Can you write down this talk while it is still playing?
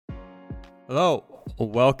Hello,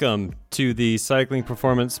 welcome to the Cycling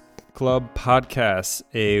Performance Club podcast,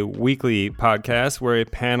 a weekly podcast where a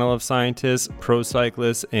panel of scientists, pro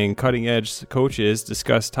cyclists, and cutting-edge coaches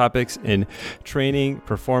discuss topics in training,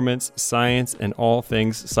 performance, science, and all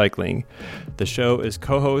things cycling. The show is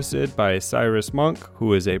co-hosted by Cyrus Monk,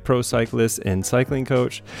 who is a pro cyclist and cycling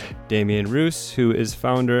coach, Damian Roos, who is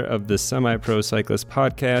founder of the Semi-Pro Cyclist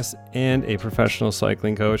podcast and a professional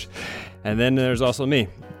cycling coach, and then there's also me,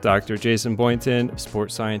 Dr. Jason Boynton,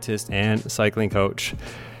 sports scientist and cycling coach.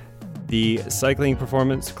 The Cycling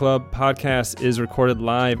Performance Club podcast is recorded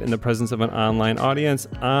live in the presence of an online audience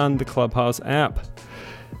on the Clubhouse app.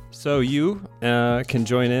 So you can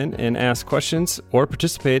join in and ask questions or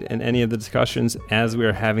participate in any of the discussions as we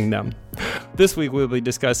are having them. This week we'll be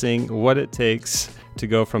discussing what it takes to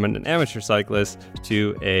go from an amateur cyclist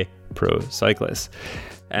to a pro cyclist.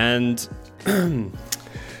 And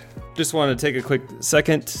just want to take a quick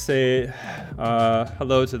second to say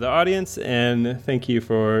hello to the audience and thank you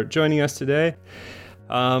for joining us today.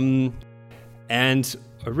 And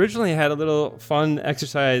originally had a little fun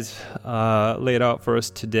exercise laid out for us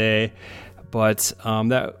today, but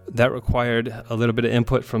that required a little bit of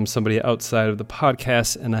input from somebody outside of the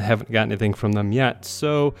podcast, and I haven't gotten anything from them yet.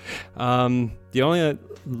 So the only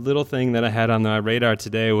little thing that I had on my radar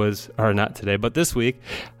today was, or not today, but this week,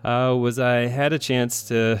 was I had a chance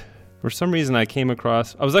to, for some reason I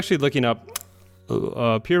was actually looking up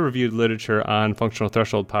peer-reviewed literature on functional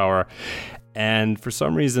threshold power, and for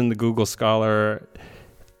some reason the Google Scholar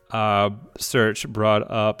search brought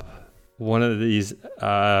up one of these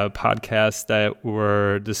podcasts that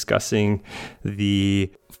were discussing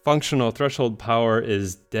the functional threshold power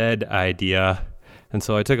is dead idea. And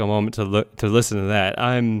so I took a moment to listen to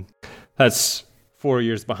that. That's 4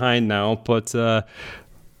 years behind now, but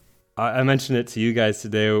I mentioned it to you guys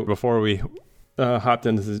today before we hopped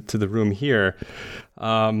into the room here,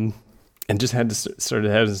 and just had to start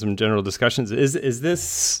having some general discussions. Is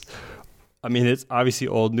this? I mean, it's obviously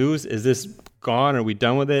old news. Is this gone? Are we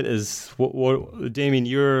done with it? What Damien,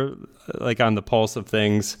 you're like on the pulse of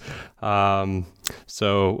things.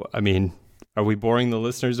 So, I mean, are we boring the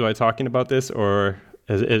listeners by talking about this, or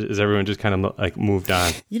is everyone just kind of like moved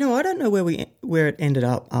on? You know, I don't know where it ended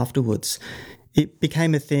up afterwards. It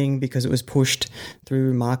became a thing because it was pushed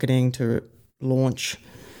through marketing to launch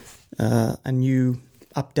a new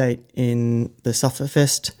update in the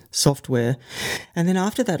Sufferfest software. And then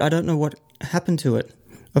after that, I don't know what happened to it.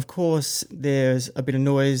 Of course, there's a bit of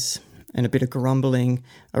noise and a bit of grumbling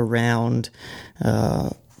around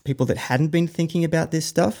people that hadn't been thinking about this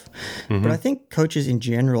stuff. Mm-hmm. But I think coaches in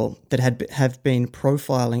general that have been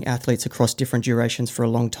profiling athletes across different durations for a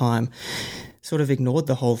long time sort of ignored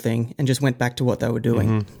the whole thing and just went back to what they were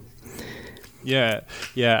doing. Mm-hmm.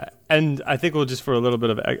 Yeah. And I think we'll just for a little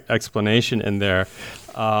bit of explanation in there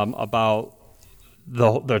about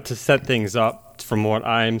the to set things up from what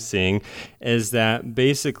I'm seeing is that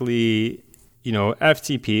basically, you know,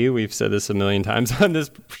 FTP, we've said this a million times on this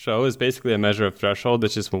show, is basically a measure of threshold.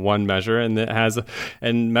 It's just one measure, and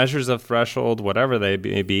and measures of threshold, whatever they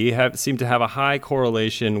may be, seem to have a high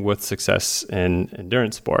correlation with success in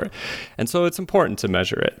endurance sport. And so it's important to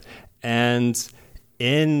measure it. And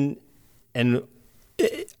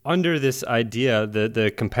under this idea,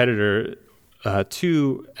 the competitor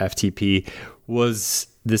to FTP was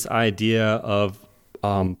this idea of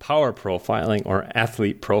power profiling or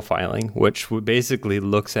athlete profiling, which basically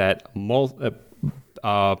looks at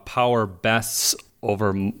power bests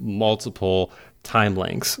over multiple time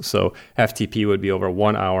lengths. So FTP would be over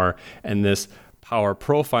 1 hour, and this power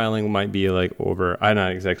profiling might be like over, I'm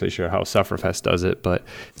not exactly sure how Sufferfest does it, but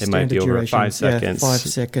it might be over 5 seconds. 5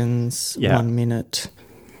 seconds, 1 minute,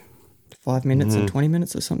 5 minutes and 20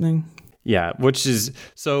 minutes or something. Yeah, which is,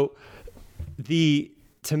 so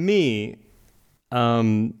to me,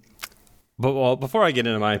 but before I get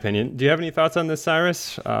into my opinion, do you have any thoughts on this,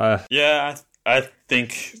 Cyrus? Yeah, I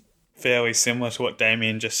think fairly similar to what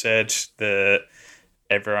Damien just said, that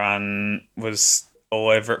everyone was all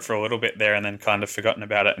over it for a little bit there and then kind of forgotten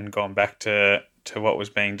about it and gone back to what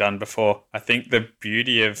was being done before. I think the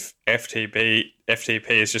beauty of FTP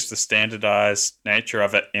is just the standardized nature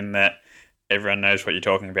of it, in that everyone knows what you're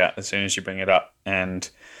talking about as soon as you bring it up. And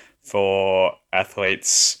for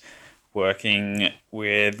athletes working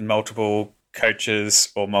with multiple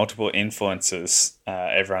coaches or multiple influencers,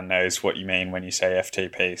 everyone knows what you mean when you say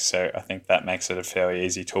FTP. So I think that makes it a fairly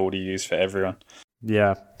easy tool to use for everyone.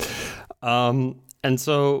 Yeah. And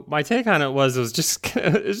so my take on it was just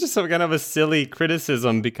some kind of a silly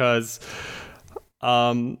criticism, because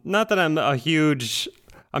not that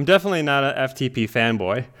I'm definitely not a FTP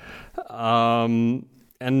fanboy.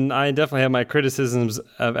 and I definitely have my criticisms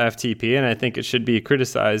of FTP, and I think it should be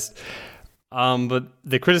criticized. But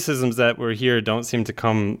the criticisms that were here don't seem to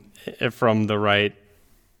come from the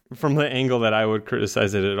angle that I would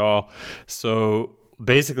criticize it at all. So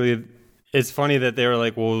basically, it's funny that they were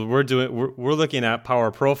like, well, we're looking at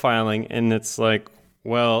power profiling, and it's like,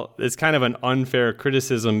 well, it's kind of an unfair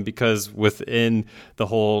criticism because within the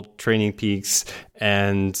whole Training Peaks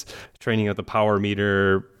and training of the power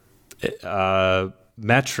meter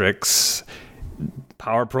metrics,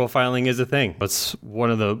 power profiling is a thing. It's one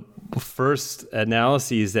of the first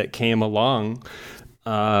analyses that came along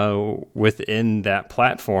within that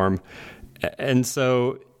platform. And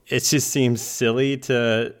so it just seems silly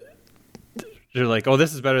to... You're like, oh,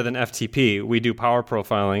 this is better than FTP. We do power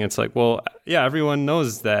profiling. It's like, well, yeah, everyone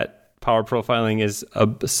knows that power profiling is a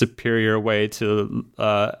superior way to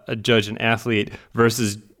judge an athlete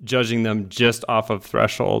versus judging them just off of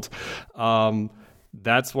threshold.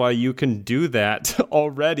 That's why you can do that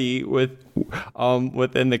already within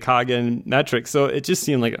the Coggan metric. So it just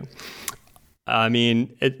seemed like,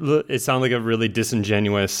 it sounded like a really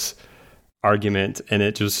disingenuous argument, and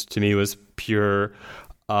it just, to me, was pure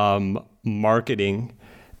marketing.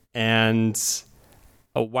 And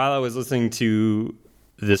while I was listening to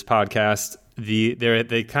this podcast,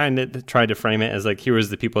 they kind of tried to frame it as like, here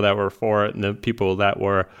was the people that were for it and the people that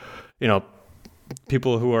were,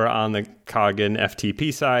 people who are on the Coggan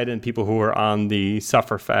FTP side and people who are on the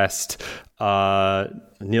Sufferfest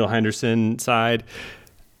Neil Henderson side.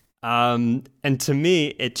 And to me,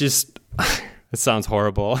 it just it sounds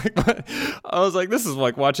horrible. I was like, this is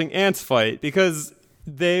like watching ants fight, because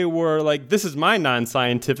they were like, this is my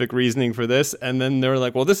non-scientific reasoning for this. And then they were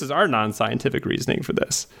like, well, this is our non-scientific reasoning for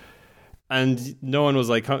this. And no one was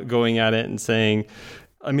like going at it and saying,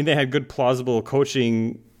 they had good, plausible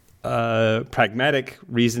coaching, pragmatic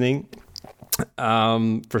reasoning,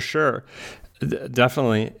 for sure.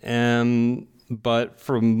 Definitely. But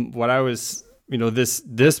from what I was,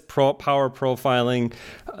 this power profiling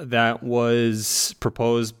that was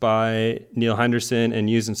proposed by Neil Henderson and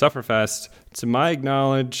used in Sufferfest, to my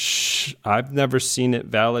knowledge, I've never seen it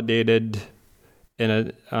validated in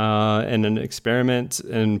an experiment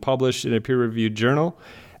and published in a peer-reviewed journal,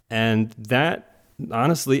 and that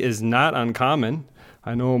honestly is not uncommon.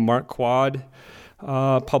 I know Mark Quad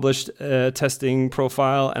published a testing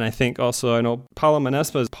profile, and I think also I know Paulo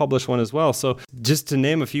Manespa has published one as well. So just to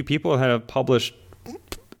name a few people that have published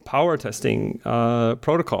power testing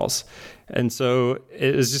protocols, and so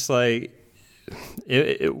it was just like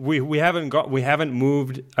we haven't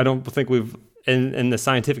moved. I don't think we've in the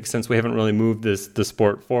scientific sense we haven't really moved the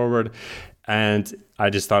sport forward, and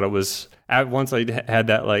I just thought it was. Once I had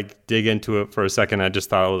that dig into it for a second, I just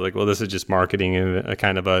thought it was like, well, this is just marketing and a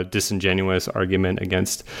kind of a disingenuous argument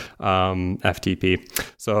against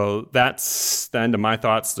FTP. So that's the end of my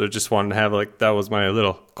thoughts. So just wanted to have that was my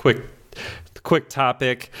little quick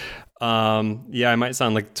topic. I might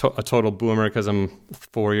sound like a total boomer because I'm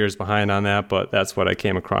 4 years behind on that, but that's what I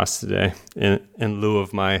came across today in lieu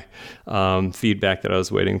of my feedback that I was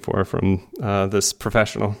waiting for from this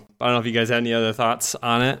professional. I don't know if you guys had any other thoughts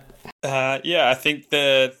on it. I think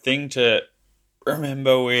the thing to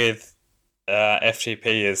remember with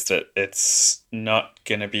FTP is that it's not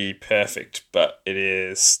going to be perfect, but it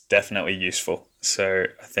is definitely useful. So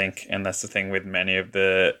I think, and that's the thing with many of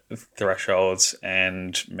the thresholds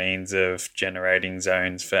and means of generating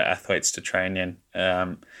zones for athletes to train in,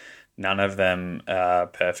 none of them are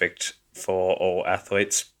perfect for all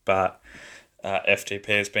athletes, but FTP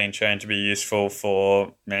has been shown to be useful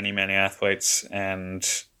for many, many athletes, and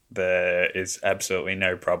there is absolutely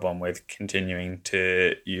no problem with continuing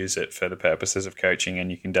to use it for the purposes of coaching,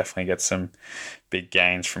 and you can definitely get some big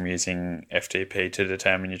gains from using FTP to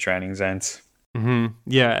determine your training zones. Mm-hmm.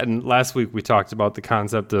 Yeah, and last week we talked about the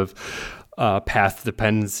concept of path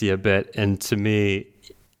dependency a bit, and to me,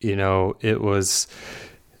 it was,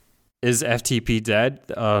 is FTP dead?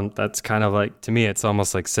 That's kind of to me, it's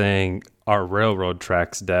almost like saying our railroad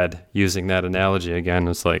track's dead, using that analogy again.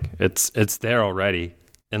 It's like, it's there already.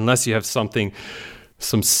 Unless you have some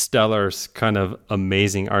stellar kind of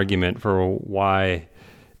amazing argument for why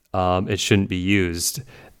it shouldn't be used.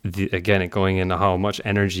 Again, going into how much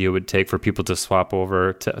energy it would take for people to swap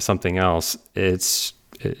over to something else. It's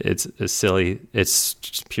silly. It's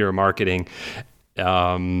just pure marketing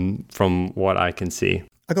from what I can see.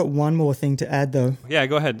 I got one more thing to add, though. Yeah,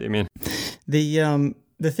 go ahead, Damien. The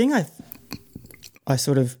thing I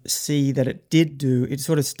sort of see that it did do, it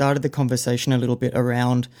sort of started the conversation a little bit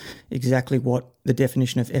around exactly what the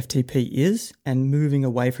definition of FTP is, and moving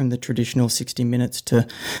away from the traditional 60 minutes to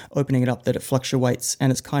opening it up that it fluctuates. And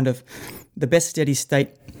it's kind of the best steady state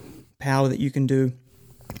power that you can do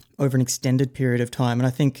over an extended period of time. And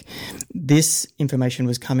I think this information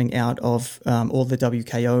was coming out of all the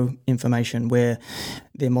WKO information, where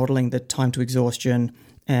they're modeling the time to exhaustion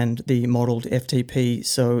and the modeled FTP.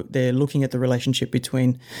 So they're looking at the relationship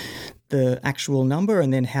between the actual number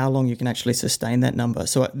and then how long you can actually sustain that number.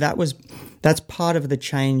 So that's part of the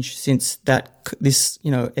change since this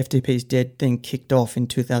FTP is dead thing kicked off in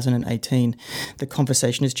 2018. The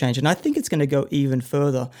conversation has changed, and I think it's going to go even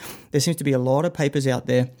further. There seems to be a lot of papers out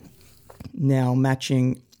there now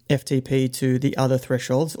matching FTP to the other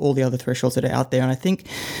thresholds, all the other thresholds that are out there. And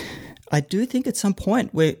I do think at some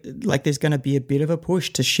point where there's going to be a bit of a push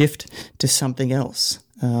to shift to something else.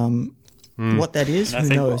 What that is, who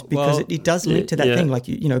knows? Because it does link to that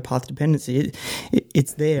thing, path dependency.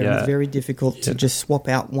 It's there, and it's very difficult to just swap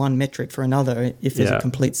out one metric for another if there's a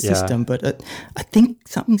complete system. But I think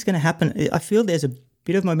something's going to happen. I feel there's a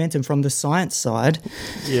bit of momentum from the science side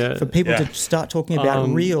for people to start talking about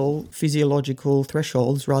real physiological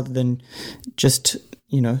thresholds rather than just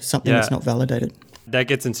something that's not validated. That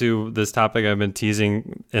gets into this topic I've been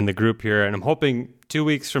teasing in the group here, and I'm hoping 2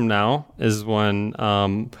 weeks from now is when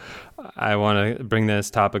I want to bring this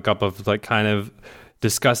topic up of kind of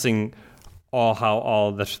discussing how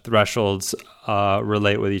all the thresholds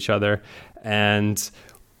relate with each other. And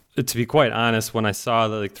to be quite honest, when I saw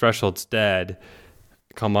the thresholds dead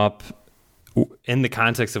come up in the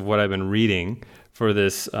context of what I've been reading for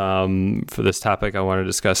this topic I want to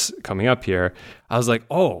discuss coming up here, I was like,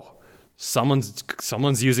 oh,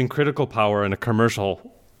 someone's using critical power in a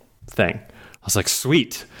commercial thing. I was like,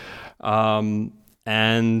 sweet.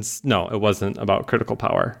 And no, it wasn't about critical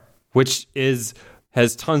power, which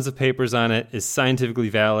has tons of papers on it, is scientifically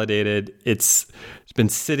validated. It's been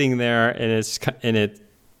sitting there, and it's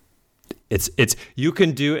you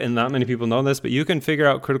can do, and not many people know this, but you can figure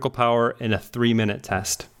out critical power in a 3-minute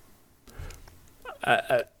test.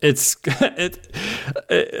 I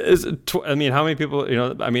mean, how many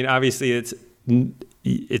people, obviously it's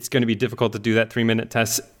going to be difficult to do that 3-minute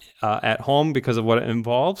test at home because of what it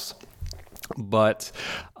involves. But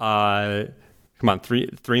come on,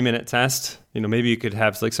 3-minute test. Maybe you could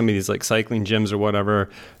have some of these cycling gyms or whatever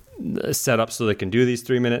set up so they can do these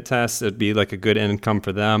 3-minute tests. It'd be a good income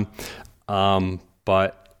for them.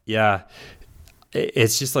 But yeah,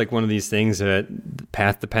 it's just one of these things that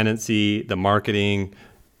path dependency, the marketing,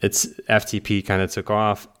 it's FTP kind of took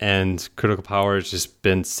off, and critical power has just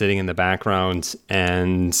been sitting in the background.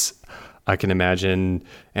 And I can imagine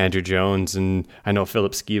Andrew Jones, and I know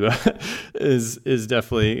Philip Skiba is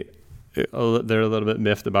definitely, they're a little bit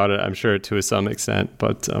miffed about it, I'm sure, to some extent.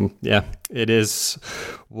 But it is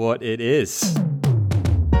what it is.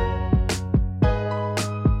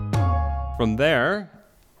 From there,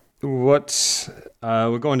 we're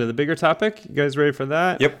going to the bigger topic. You guys ready for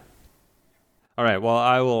that? Yep. All right. Well,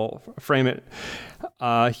 I will frame it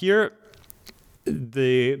here.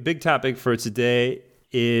 The big topic for today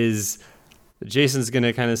is Jason's going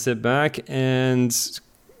to kind of sit back and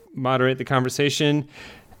moderate the conversation.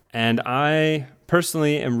 And I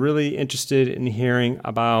personally am really interested in hearing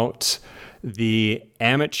about the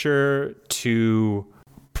amateur to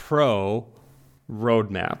pro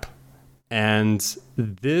roadmap. And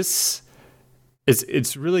this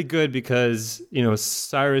it's really good because,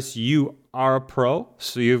 Cyrus, you are a pro.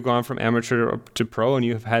 So you've gone from amateur to pro, and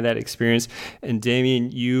you've had that experience. And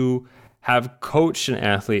Damien, you have coached an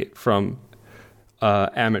athlete from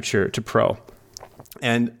amateur to pro.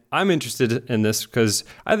 And I'm interested in this because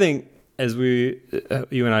I think, as you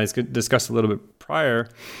and I discussed a little bit prior,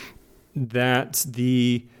 that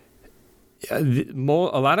a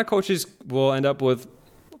lot of coaches will end up with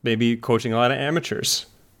maybe coaching a lot of amateurs,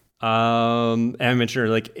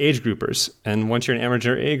 amateur age groupers. And once you're an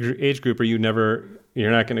amateur age grouper, you're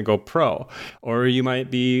not going to go pro. Or you might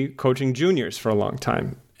be coaching juniors for a long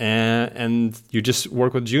time, and you just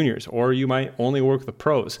work with juniors, or you might only work with the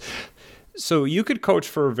pros. So you could coach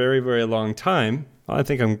for a very, very long time. I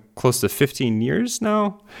think I'm close to 15 years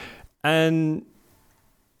now, and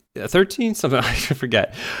 13, something, I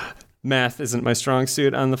forget. Math isn't my strong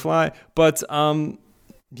suit on the fly, but I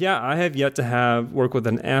have yet to work with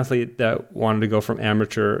an athlete that wanted to go from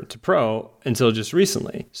amateur to pro until just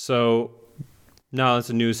recently. So now it's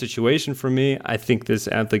a new situation for me. I think this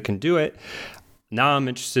athlete can do it. Now I'm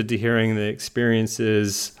interested to hearing the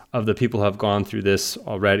experiences of the people who have gone through this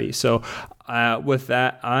already. So with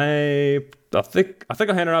that, I think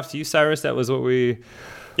I'll hand it off to you, Cyrus. That was what we...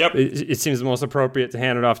 Yep. It seems the most appropriate to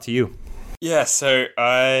hand it off to you. Yeah, so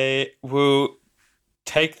I will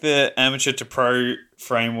take the amateur to pro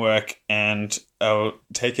framework and I'll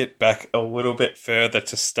take it back a little bit further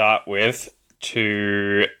to start with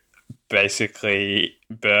to basically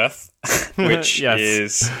birth, which Yes.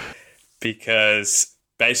 is because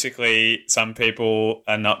basically some people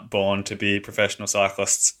are not born to be professional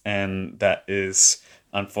cyclists, and that is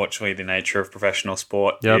unfortunately the nature of professional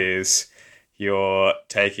sport. Yep. Is you're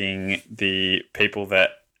taking the people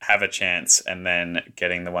that have a chance and then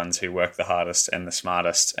getting the ones who work the hardest and the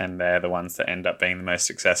smartest, and they're the ones that end up being the most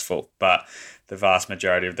successful. But the vast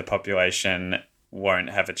majority of the population won't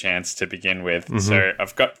have a chance to begin with. Mm-hmm. So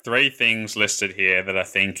I've got 3 things listed here that I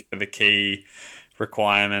think are the key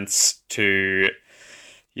requirements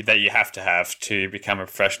that you have to become a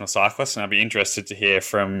professional cyclist. And I'd be interested to hear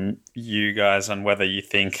from you guys on whether you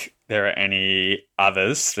think there are any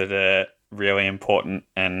others that are really important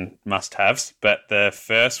and must-haves. But the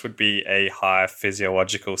first would be a high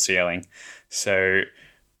physiological ceiling. So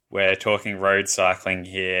we're talking road cycling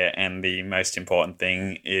here, and the most important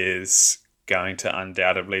thing is going to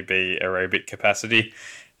undoubtedly be aerobic capacity.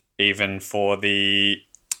 Even for the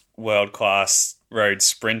world-class road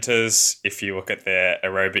sprinters, if you look at their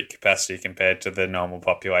aerobic capacity compared to the normal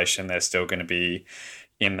population, they're still going to be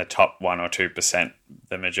in the top 1 or 2%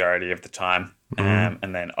 the majority of the time.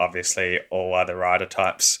 And then obviously all other rider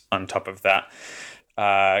types on top of that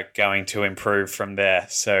are going to improve from there.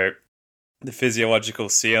 So the physiological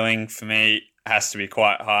ceiling for me has to be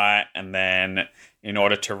quite high. And then in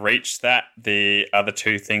order to reach that, the other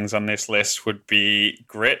 2 things on this list would be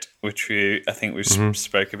grit, which I think we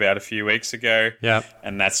spoke about a few weeks ago. Yeah.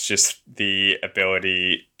 And that's just the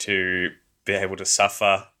ability to be able to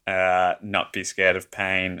suffer, not be scared of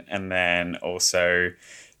pain, and then also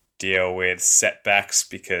deal with setbacks,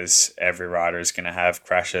 because every rider is going to have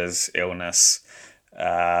crashes, illness,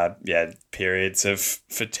 periods of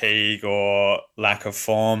fatigue or lack of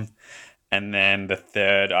form. And then the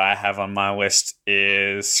third I have on my list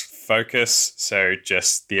is focus. So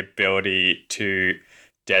just the ability to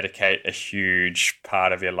dedicate a huge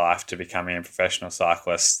part of your life to becoming a professional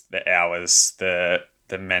cyclist, the hours, the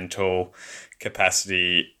mental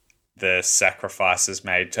capacity, the sacrifices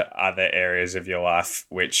made to other areas of your life,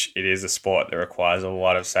 which it is a sport that requires a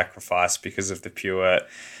lot of sacrifice because of the pure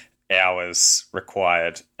hours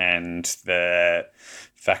required and the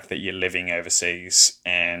fact that you're living overseas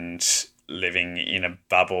and living in a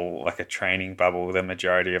bubble, like a training bubble, the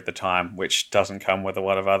majority of the time, which doesn't come with a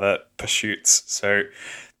lot of other pursuits. So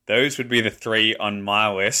those would be the 3 on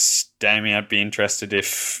my list. Damien, I'd be interested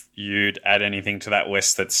if you'd add anything to that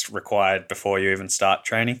list that's required before you even start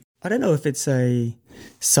training. I don't know if it's a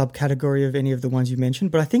subcategory of any of the ones you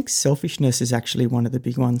mentioned, but I think selfishness is actually one of the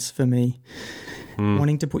big ones for me.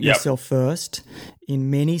 Wanting to put yourself first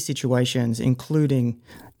in many situations, including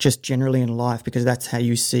just generally in life, because that's how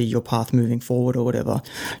you see your path moving forward or whatever.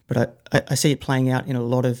 But I see it playing out in a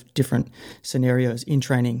lot of different scenarios in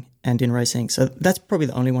training and in racing. So that's probably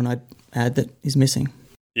the only one I'd add that is missing.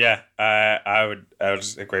 Yeah, I would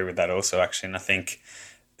agree with that also, actually. And I think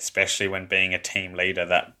especially when being a team leader,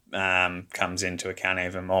 that comes into account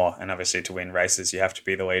even more. And obviously to win races, you have to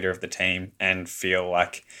be the leader of the team and feel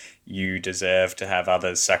like you deserve to have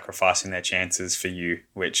others sacrificing their chances for you,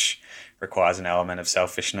 which requires an element of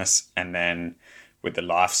selfishness. And then with the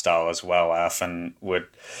lifestyle as well, I often would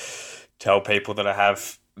tell people that I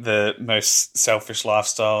have the most selfish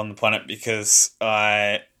lifestyle on the planet because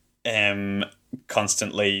I am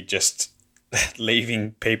constantly just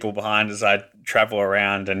leaving people behind as I travel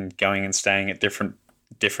around and going and staying at different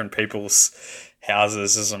people's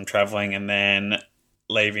houses as I'm traveling, and then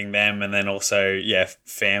leaving them, and then also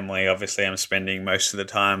family. Obviously I'm spending most of the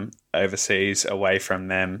time overseas away from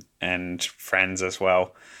them, and friends as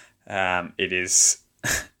well. It is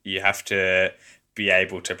you have to be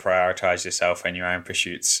able to prioritize yourself and your own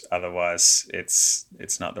pursuits, otherwise it's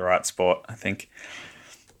not the right sport, I think.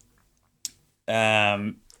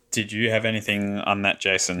 Did you have anything on that,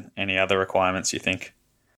 Jason? Any other requirements you think?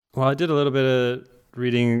 Well, I did a little bit of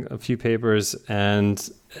reading a few papers, and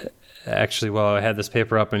actually while I had this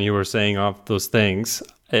paper up and you were saying off those things,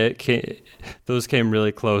 those came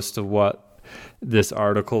really close to what this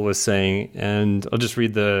article was saying. And I'll just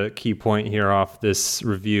read the key point here off this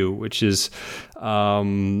review, which is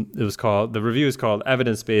the review is called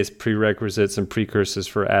Evidence-Based Prerequisites and Precursors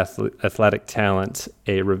for Athletic Talent,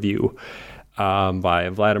 a review by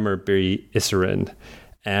Vladimir B. Issarin.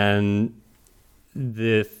 And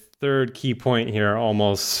the third key point here,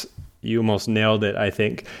 you almost nailed it, I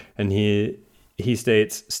think. And he He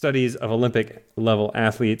states, studies of Olympic level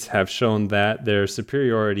athletes have shown that their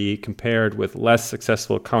superiority compared with less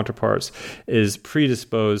successful counterparts is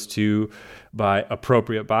predisposed to by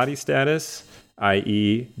appropriate body status,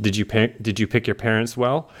 i.e., did you pick your parents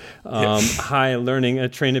well, high learning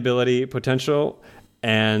and trainability potential,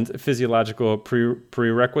 and physiological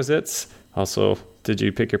prerequisites. Also, did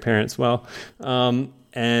you pick your parents well?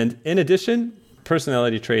 And in addition,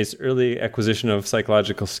 personality traits, early acquisition of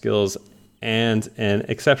psychological skills, and an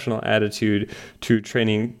exceptional attitude to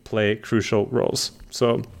training play crucial roles.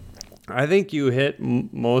 So I think you hit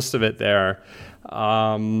most of it there.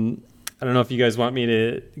 I don't know if you guys want me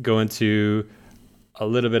to go into a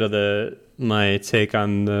little bit of my take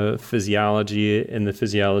on the physiology and the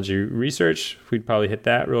physiology research. We'd probably hit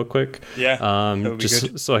that real quick. Yeah, that would be just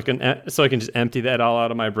good. so I can just empty that all out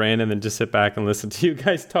of my brain and then just sit back and listen to you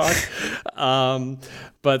guys talk.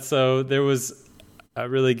 But so there was a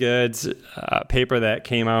really good paper that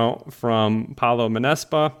came out from Paulo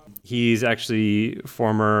Manespa. He's actually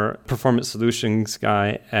former performance solutions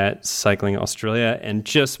guy at Cycling Australia and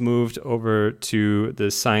just moved over to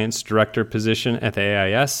the science director position at the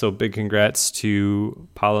AIS. So big congrats to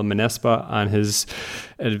Paulo Manespa on his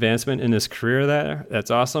advancement in his career there.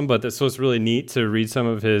 That's awesome. But this was really neat to read some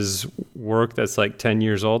of his work that's like 10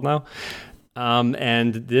 years old now.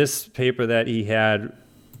 And this paper that he had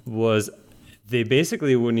was they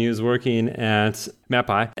basically, when he was working at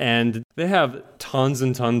MAPI, and they have tons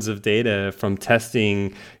and tons of data from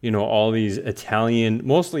testing, all these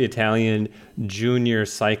mostly Italian junior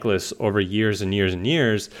cyclists over years and years and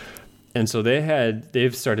years. And so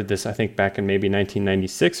they've started this, I think, back in maybe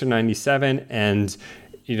 1996 or 97. And,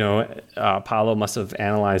 Paulo must have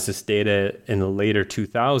analyzed this data in the later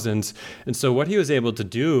 2000s. And so what he was able to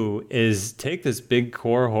do is take this big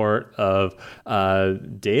cohort of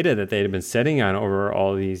data that they had been sitting on over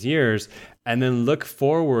all these years and then look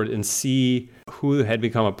forward and see who had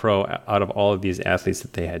become a pro out of all of these athletes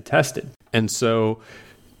that they had tested. And so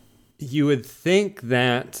you would think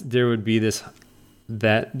that there would be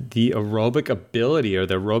that the aerobic ability or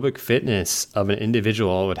the aerobic fitness of an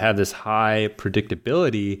individual would have this high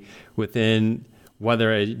predictability within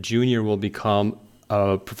whether a junior will become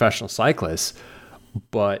a professional cyclist,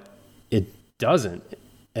 but it doesn't.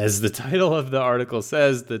 As the title of the article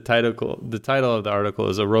says, the title of the article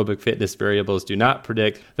is Aerobic Fitness Variables Do Not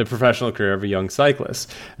Predict the Professional Career of a Young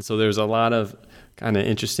Cyclist. And so there's a lot of kind of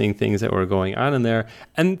interesting things that were going on in there.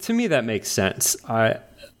 And to me, that makes sense.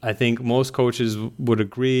 I think most coaches would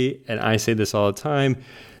agree, and I say this all the time,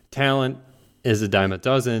 talent is a dime a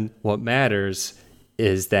dozen. What matters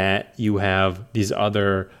is that you have these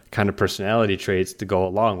other kind of personality traits to go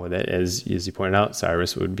along with it. As you pointed out,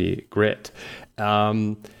 Cyrus, would be grit.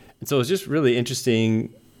 And so it's just really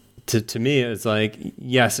interesting to me. It's like,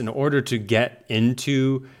 yes, in order to get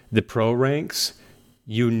into the pro ranks,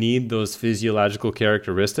 you need those physiological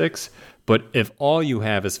characteristics. But if all you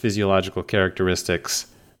have is physiological characteristics,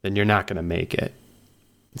 then you're not going to make it.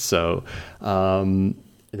 So I'm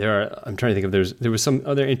trying to think of, there was some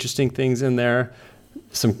other interesting things in there,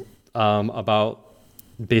 some about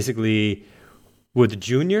basically with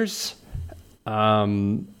juniors,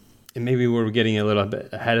 and maybe we're getting a little bit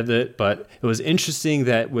ahead of it, but it was interesting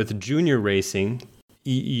that with junior racing,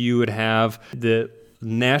 you would have the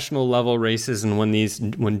national level races, and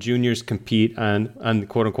when juniors compete on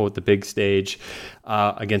quote unquote the big stage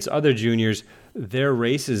against other juniors, their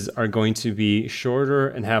races are going to be shorter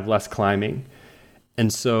and have less climbing.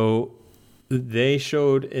 And so they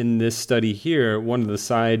showed in this study here, one of the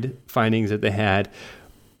side findings that they had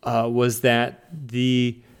was that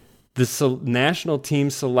the national team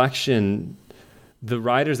selection, the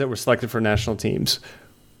riders that were selected for national teams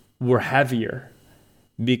were heavier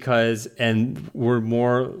and were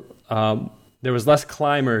more, there was less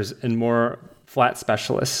climbers and more flat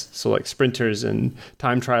specialists, so like sprinters and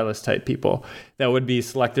time trialist type people that would be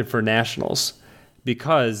selected for nationals,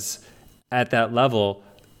 because at that level,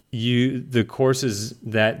 the courses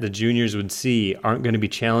that the juniors would see aren't going to be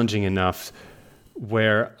challenging enough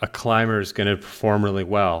where a climber is going to perform really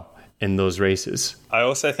well in those races. I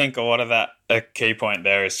also think a lot of that, a key point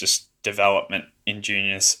there is just development in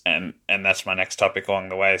juniors, and that's my next topic along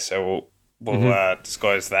the way. So we'll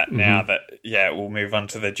disclose that now that, we'll move on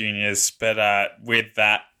to the juniors. But with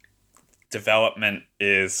that, development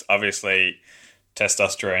is obviously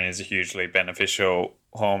testosterone is a hugely beneficial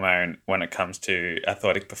hormone when it comes to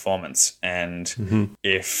athletic performance. And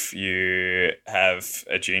if you have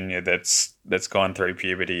a junior that's gone through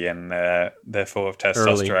puberty and they're full of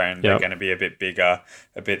testosterone, they're going to be a bit bigger,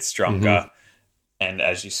 a bit stronger. And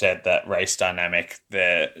as you said, that race dynamic,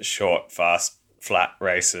 they're short, fast, flat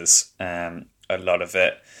races are a lot of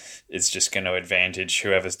it is just going to advantage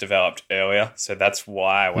whoever's developed earlier. So that's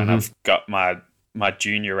why when I've got my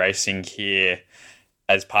junior racing here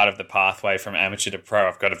as part of the pathway from amateur to pro,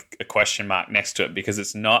 I've got a question mark next to it because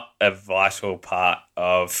it's not a vital part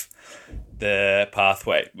of the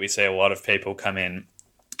pathway. We see a lot of people come in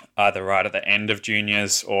either right at the end of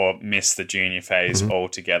juniors or miss the junior phase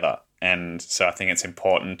altogether. And so I think it's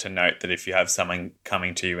important to note that if you have someone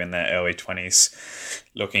coming to you in their early 20s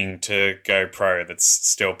looking to go pro, that's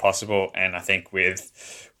still possible. And I think with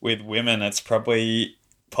women, it's probably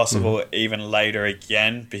possible even later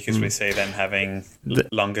again because we see them having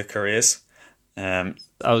longer careers. I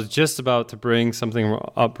was just about to bring something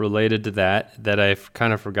up related to that I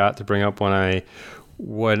kind of forgot to bring up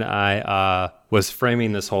when I was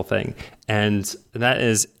framing this whole thing. And that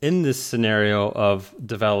is in this scenario of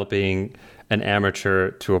developing an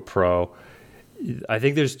amateur to a pro. I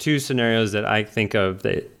think there's two scenarios that I can think of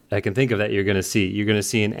that you're going to see. You're going to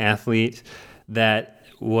see an athlete that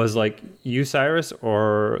was like you, Cyrus,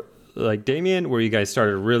 or like Damien, where you guys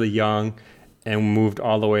started really young and moved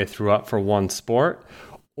all the way through up for one sport,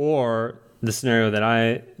 or the scenario that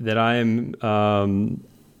I am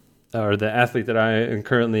or the athlete that I am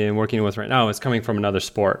currently working with right now is coming from another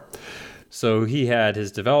sport. So he had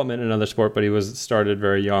his development in another sport, but he was started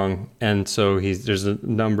very young, and so there's a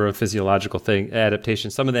number of physiological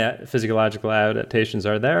adaptations. Some of the physiological adaptations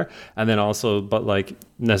are there, and then also, but like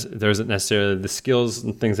there isn't necessarily the skills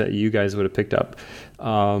and things that you guys would have picked up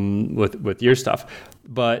with your stuff.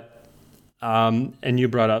 But and you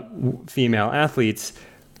brought up female athletes,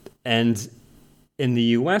 and in the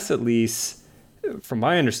U.S. at least, from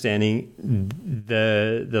my understanding,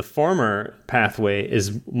 the former pathway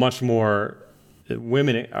is much more,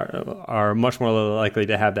 women are much more likely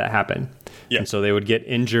to have that happen. Yeah. And so they would get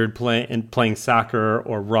injured playing soccer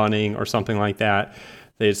or running or something like that.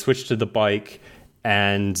 They'd switch to the bike,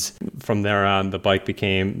 and from there on, the bike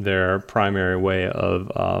became their primary way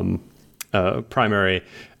of primary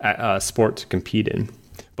sport to compete in.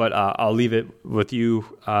 But I'll leave it with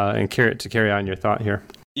you and carry on your thought here.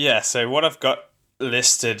 Yeah, so what I've got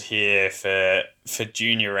listed here for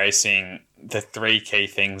junior racing, the three key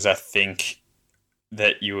things I think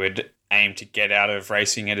that you would aim to get out of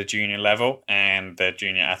racing at a junior level, and the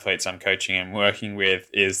junior athletes I'm coaching and working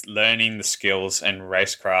with, is learning the skills and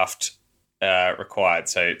racecraft required.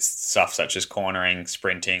 So it's stuff such as cornering,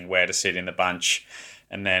 sprinting, where to sit in the bunch,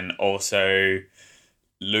 and then also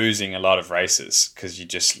losing a lot of races, because you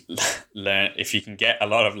just learn, if you can get a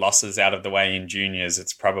lot of losses out of the way in juniors,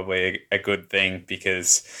 it's probably a good thing,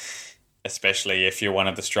 because especially if you're one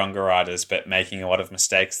of the stronger riders but making a lot of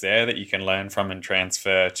mistakes there that you can learn from and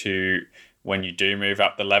transfer to when you do move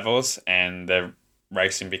up the levels and the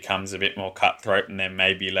racing becomes a bit more cutthroat and there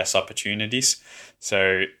may be less opportunities.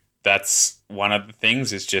 So that's one of the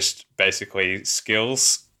things, is just basically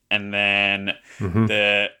skills. And then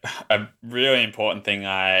a really important thing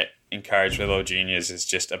I encourage with all juniors is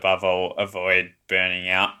just, above all, avoid burning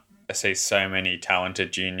out. I see so many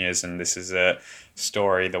talented juniors, and this is a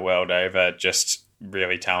story the world over, just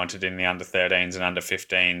really talented in the under 13s and under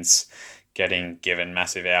 15s, getting given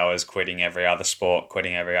massive hours, quitting every other sport,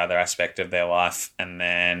 quitting every other aspect of their life, and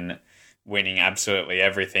then winning absolutely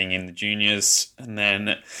everything in the juniors. And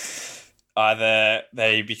then either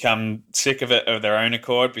they become sick of it of their own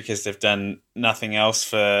accord because they've done nothing else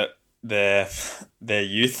for their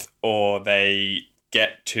youth, or they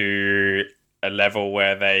get to a level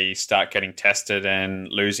where they start getting tested and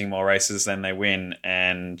losing more races than they win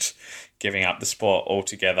and giving up the sport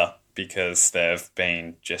altogether because they've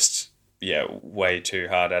been just way too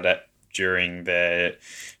hard at it during their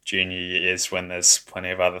junior years, when there's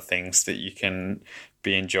plenty of other things that you can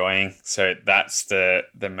be enjoying. So that's the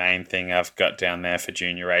main thing I've got down there for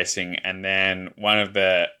junior racing. And then one of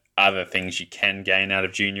the other things you can gain out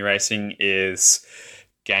of junior racing is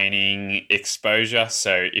gaining exposure.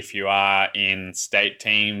 So if you are in state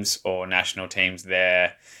teams or national teams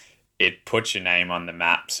there, it puts your name on the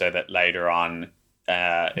map so that later on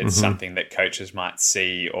it's something that coaches might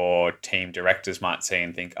see or team directors might see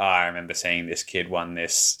and think, I remember seeing this kid won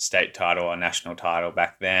this state title or national title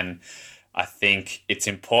back then. I think it's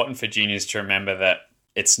important for juniors to remember that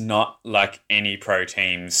it's not like any pro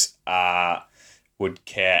teams would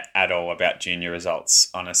care at all about junior results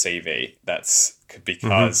on a CV. That's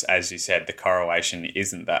because, as you said, the correlation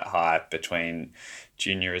isn't that high between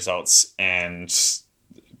junior results and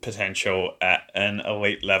potential at an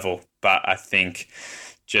elite level. But I think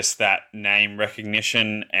just that name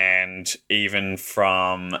recognition, and even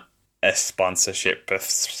from a sponsorship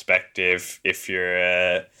perspective, if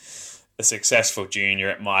you're a successful junior,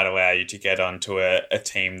 it might allow you to get onto a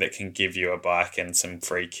team that can give you a bike and some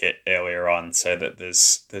free kit earlier on, so that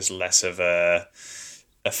there's less of a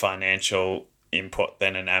financial input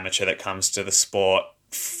than an amateur that comes to the sport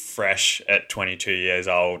fresh at 22 years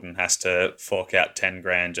old and has to fork out 10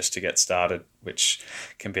 grand just to get started, which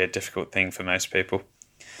can be a difficult thing for most people.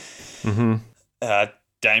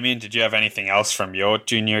 Damien, did you have anything else from your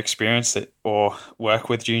junior experience or work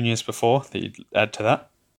with juniors before that you'd add to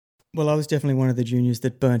that? Well, I was definitely one of the juniors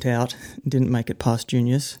that burnt out, didn't make it past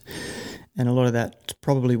juniors. And a lot of that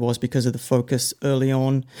probably was because of the focus early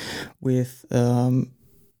on with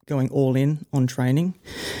going all in on training,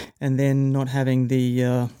 and then not having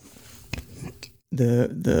the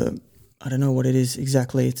I don't know what it is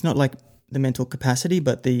exactly. It's not like the mental capacity,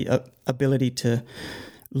 but the ability to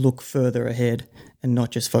look further ahead and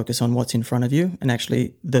not just focus on what's in front of you. And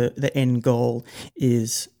actually the end goal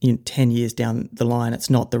is 10 years down the line. It's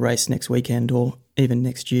not the race next weekend or even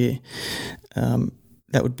next year.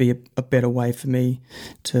 That would be a better way for me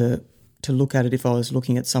to look at it if I was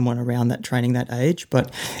looking at someone around that training that age.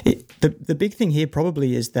 But the big thing here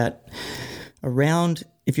probably is that around,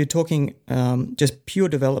 if you're talking just pure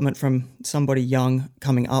development from somebody young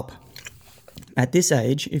coming up, at this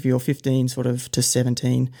age, if you're 15 sort of to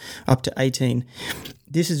 17 up to 18,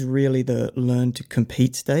 this is really the learn to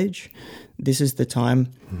compete stage. This is the time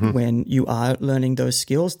when you are learning those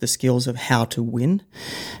skills, the skills of how to win,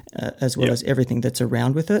 as well as everything that's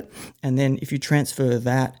around with it. And then if you transfer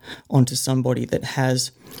that onto somebody that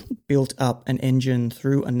has built up an engine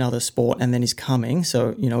through another sport and then is coming, so,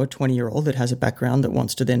 a 20-year-old that has a background that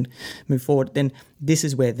wants to then move forward, then this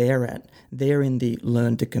is where they're at. They're in the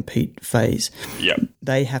learn to compete phase. Yep.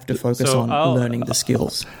 They have to focus on learning the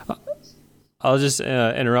skills. I'll just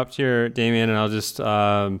interrupt here, Damien, and I'll just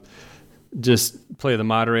play the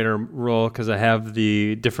moderator role because I have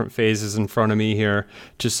the different phases in front of me here,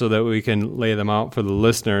 just so that we can lay them out for the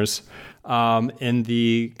listeners. In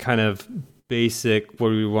the kind of basic, what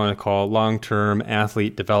do we want to call long-term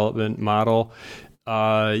athlete development model,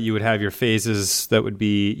 you would have your phases that would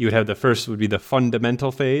be, you would have the first would be the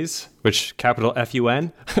fundamental phase, which capital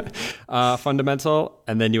FUN, fundamental.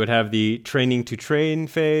 And then you would have the training to train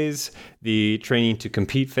phase, the training to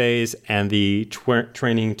compete phase, and the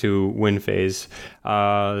training to win phase.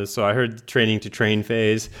 So I heard training to train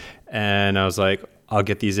phase, and I was like, I'll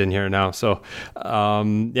get these in here now. So,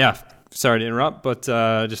 sorry to interrupt, but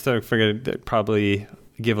just thought I figured that probably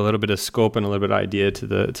give a little bit of scope and a little bit of idea to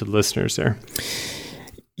the listeners there.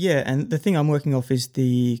 Yeah, and the thing I'm working off is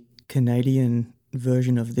the Canadian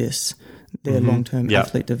version of this, their long-term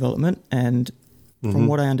athlete development. And from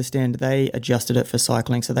what I understand, they adjusted it for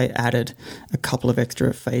cycling, so they added a couple of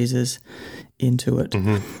extra phases into it.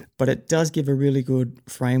 But it does give a really good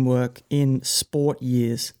framework in sport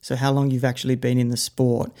years, so how long you've actually been in the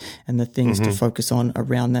sport and the things to focus on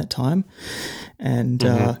around that time. And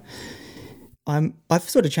I've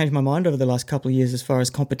sort of changed my mind over the last couple of years as far as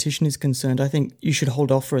competition is concerned. I think you should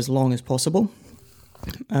hold off for as long as possible.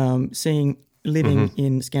 Living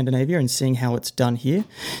in Scandinavia and seeing how it's done here,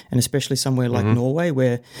 and especially somewhere like Norway,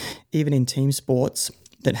 where even in team sports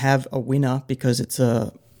that have a winner because it's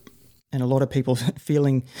and a lot of people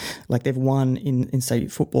feeling like they've won in say,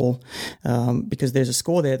 football because there's a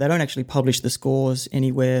score there. They don't actually publish the scores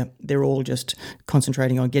anywhere. They're all just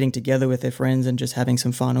concentrating on getting together with their friends and just having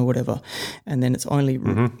some fun or whatever. And then it's only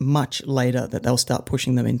much later that they'll start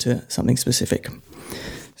pushing them into something specific.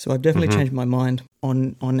 So I've definitely changed my mind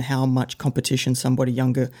on how much competition somebody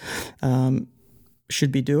younger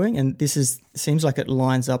should be doing. And this seems like it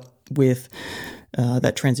lines up with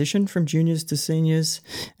that transition from juniors to seniors,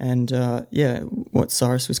 and what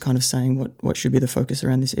Cyrus was kind of saying, what should be the focus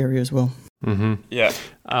around this area as well. Yeah.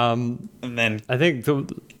 And then I think you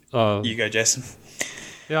go, Jason.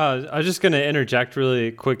 Yeah, I was just going to interject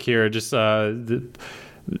really quick here, just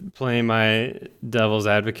playing my devil's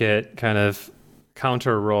advocate kind of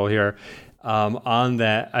counter role here on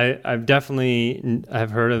that.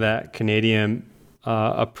 I've heard of that Canadian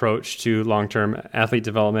approach to long-term athlete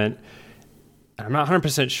development. I'm not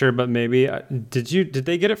 100% sure, but maybe did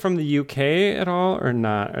they get it from the UK at all or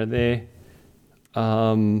not? Are they?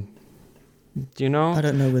 Do you know? I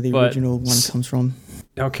don't know where the original one comes from.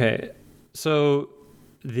 Okay, so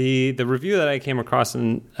the review that I came across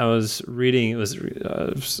and I was reading, it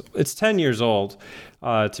was it's 10 years old,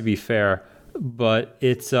 to be fair, but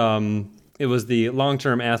it was the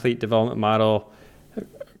long-term athlete development model :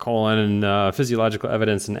 physiological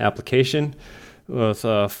evidence and application, with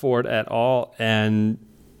Ford et al. And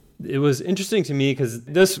it was interesting to me because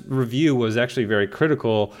this review was actually very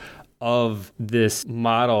critical of this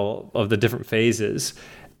model of the different phases.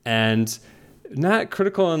 and not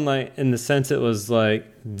critical in the sense it was like,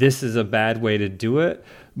 this is a bad way to do it,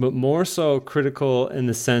 but more so critical in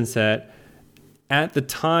the sense that at the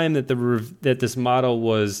time that that this model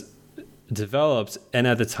was developed, and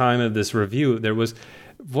at the time of this review, there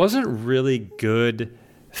wasn't really good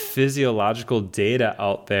physiological data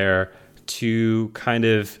out there to kind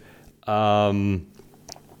of back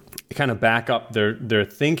up their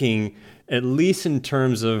thinking, at least in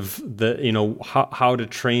terms of the how to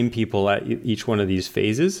train people at each one of these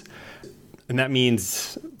phases. And that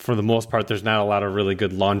means, for the most part, there's not a lot of really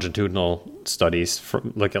good longitudinal studies for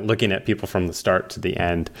looking at people from the start to the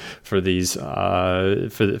end for these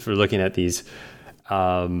for looking at these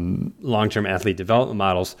long-term athlete development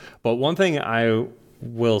models. But one thing I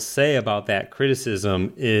will say about that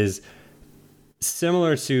criticism is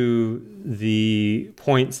similar to the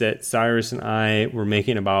points that Cyrus and I were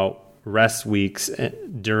making about rest weeks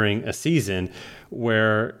during a season,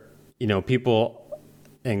 where people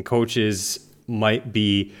and coaches might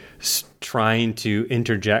be trying to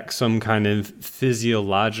interject some kind of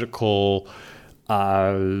physiological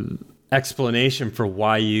explanation for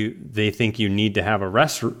why they think you need to have a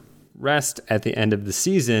rest at the end of the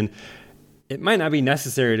season. It might not be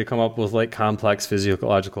necessary to come up with like complex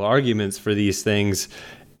physiological arguments for these things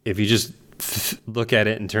if you just look at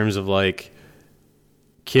it in terms of like,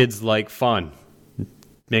 kids like fun.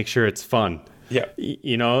 Make sure it's fun. Yeah.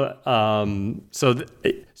 So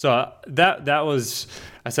that was,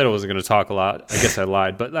 I said I wasn't going to talk a lot. I guess I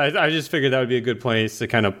lied, but I just figured that would be a good place to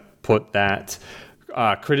kind of put that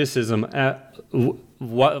criticism at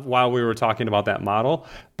while we were talking about that model.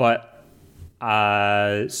 But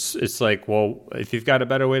it's like, well, if you've got a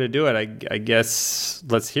better way to do it, I guess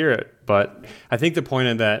let's hear it. But I think the point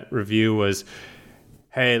of that review was,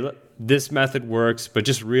 hey, this method works, but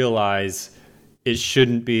just realize it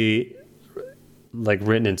shouldn't be like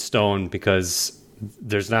written in stone, because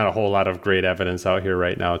there's not a whole lot of great evidence out here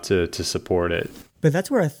right now to support it. But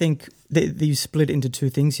that's where I think that you split into two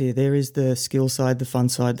things here. There is the skill side, the fun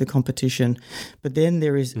side, the competition. But then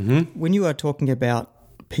there is, when you are talking about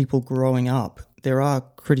people growing up, there are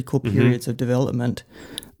critical periods of development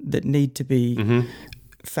that need to be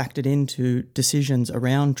factored into decisions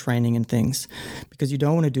around training and things, because you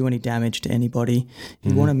don't want to do any damage to anybody.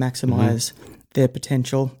 You want to maximize their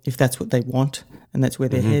potential if that's what they want and that's where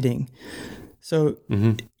they're heading. So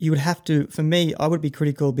you would have to, for me, I would be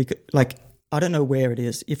critical because, like, I don't know where it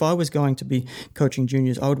is. If I was going to be coaching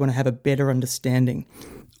juniors, I would want to have a better understanding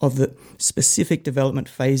of the specific development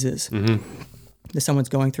phases that someone's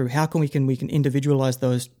going through. How can we individualize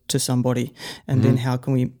those to somebody, and then how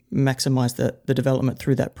can we maximize the development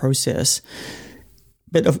through that process?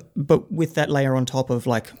 But with that layer on top of,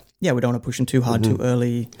 like, yeah, we don't want to push them too hard too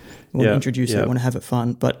early. We want to introduce it, want to have it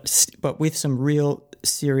fun, but with some real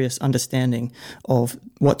serious understanding of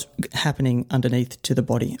what's happening underneath to the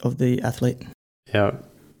body of the athlete. Yeah,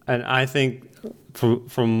 and I think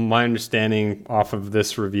from my understanding off of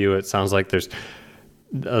this review, it sounds like there's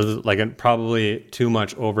probably too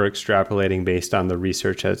much over extrapolating based on the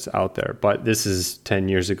research that's out there. But this is 10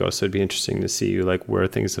 years ago, so it'd be interesting to see like where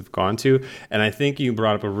things have gone to. And I think you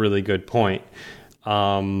brought up a really good point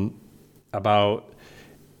about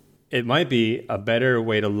it might be a better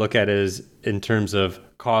way to look at it is in terms of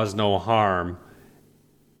cause no harm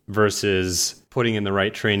versus putting in the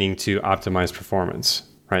right training to optimize performance,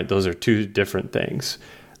 right? Those are two different things.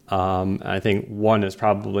 I think one is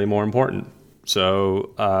probably more important.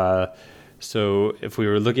 So if we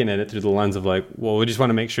were looking at it through the lens of like, well, we just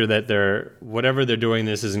want to make sure that whatever they're doing,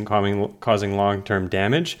 this isn't causing long-term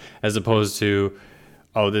damage, as opposed to,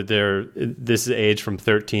 this is age from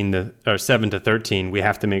 7 to 13. We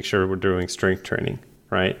have to make sure we're doing strength training,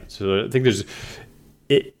 right? So I think there's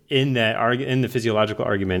in the physiological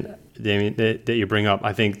argument that you bring up.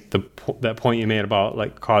 I think that point you made about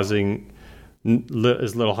like causing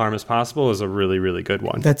as little harm as possible is a really, really good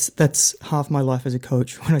one. That's half my life as a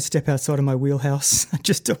coach. When I step outside of my wheelhouse, I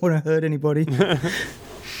just don't want to hurt anybody.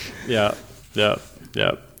 Yeah.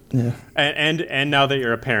 And now that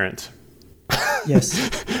you're a parent.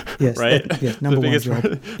 Yes. Right? Number one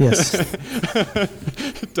job. Yes.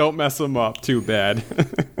 Don't mess them up too bad.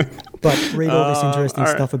 But read all this interesting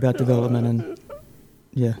stuff about development and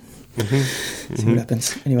see what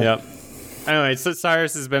happens. Anyway. Yep. Anyway, so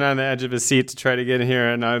Cyrus has been on the edge of his seat to try to get in here,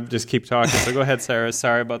 and I just keep talking. So go ahead, Cyrus.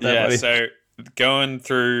 Sorry about that, buddy. So going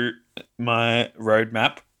through my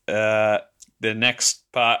roadmap, the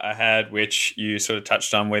next part I had, which you sort of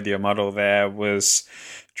touched on with your model there, was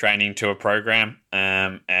training to a program.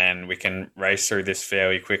 And we can race through this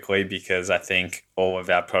fairly quickly because I think all of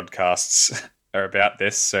our podcasts are about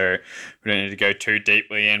this, so we don't need to go too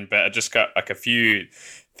deeply in, but I just got like a few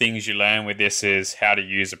things you learn with this is how to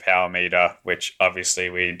use a power meter, which obviously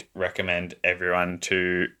we'd recommend everyone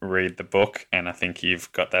to read the book, and I think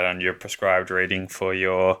you've got that on your prescribed reading for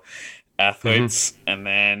your athletes. And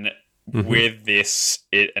then with this,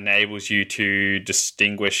 it enables you to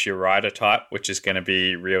distinguish your rider type, which is going to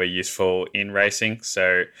be really useful in racing.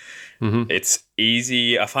 So it's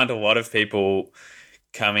easy. I find a lot of people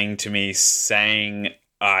coming to me saying,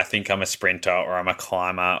 I think I'm a sprinter or I'm a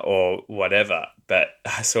climber or whatever. But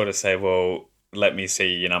I sort of say, well, let me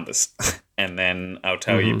see your numbers and then I'll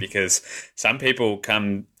tell you, because some people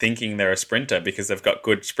come thinking they're a sprinter because they've got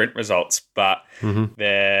good sprint results, but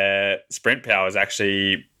their sprint power is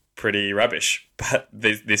actually pretty rubbish. But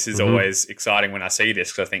this is always exciting when I see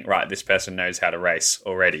this, because I think, right, this person knows how to race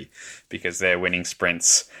already because they're winning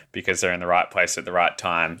sprints, because they're in the right place at the right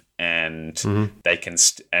time, and they can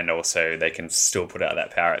they can still put out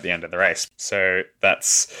that power at the end of the race. So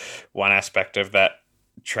that's one aspect of that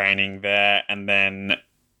training there. And then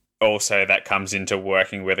also that comes into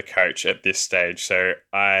working with a coach at this stage. So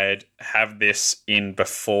I'd have this in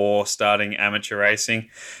before starting amateur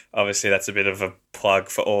racing. Obviously, that's a bit of a plug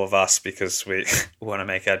for all of us because we want to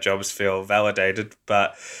make our jobs feel validated.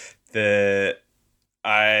 But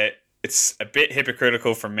it's a bit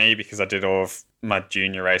hypocritical from me because I did all of my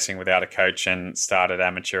junior racing without a coach and started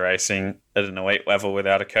amateur racing at an elite level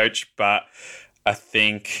without a coach. But I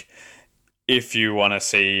think if you want to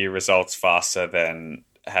see results faster, then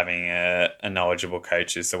having a knowledgeable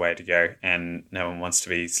coach is the way to go, and no one wants to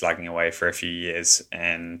be slugging away for a few years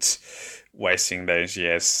and wasting those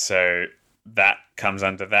years. So that comes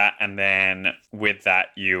under that, and then with that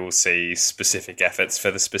you'll see specific efforts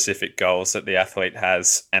for the specific goals that the athlete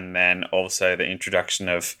has, and then also the introduction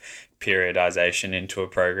of periodization into a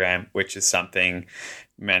program, which is something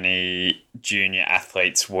many junior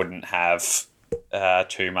athletes wouldn't have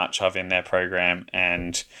too much of in their program,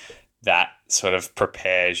 and that sort of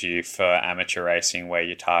prepares you for amateur racing where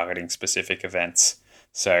you're targeting specific events.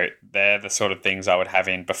 So they're the sort of things I would have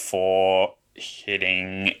in before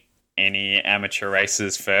hitting any amateur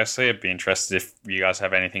races. Firstly, I'd be interested if you guys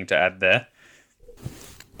have anything to add there.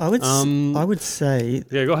 I would say,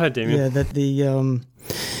 yeah, go ahead, Damien. Yeah, that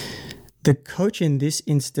the coach in this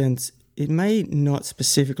instance, it may not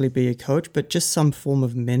specifically be a coach, but just some form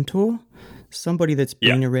of mentor. Somebody that's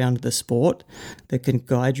been around the sport that can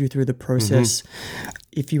guide you through the process.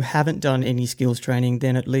 If you haven't done any skills training,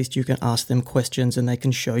 then at least you can ask them questions and they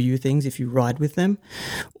can show you things if you ride with them,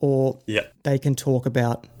 or they can talk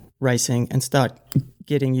about racing and start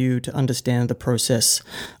getting you to understand the process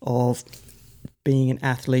of being an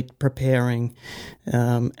athlete, preparing,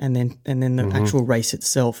 and then the actual race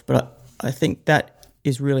itself. But I think that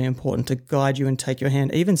is really important to guide you and take your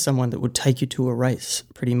hand, even someone that would take you to a race,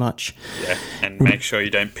 pretty much. Yeah, and make sure you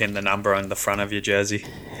don't pin the number on the front of your jersey.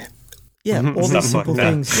 Yeah, all these simple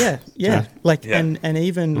things. Yeah. Like, and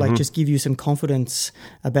even like just give you some confidence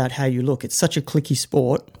about how you look. It's such a clicky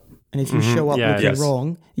sport, and if you show up looking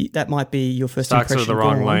wrong, that might be your first impression. Socks are the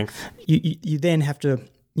wrong length. You then have to,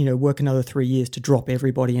 work another 3 years to drop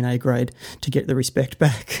everybody in A grade to get the respect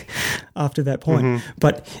back after that point.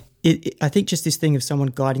 But I think just this thing of someone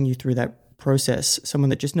guiding you through that process, someone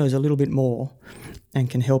that just knows a little bit more and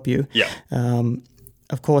can help you. Yeah.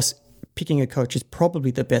 Of course, picking a coach is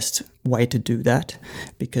probably the best way to do that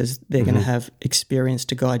because they're going to have experience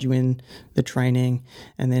to guide you in the training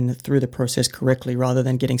and then through the process correctly, rather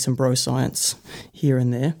than getting some bro science here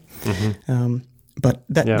and there. But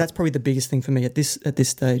that's probably the biggest thing for me at this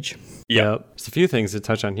stage. Yeah. There's a few things to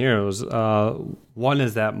touch on here. It was, one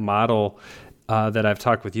is that model that I've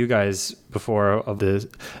talked with you guys before of the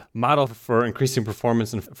model for increasing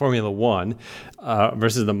performance in Formula One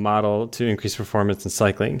versus the model to increase performance in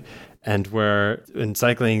cycling. And where in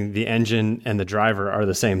cycling, the engine and the driver are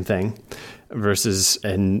the same thing, versus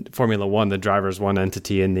in Formula One, the driver is one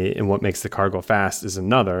entity and what makes the car go fast is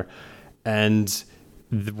another. And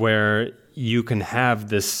where you can have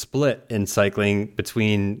this split in cycling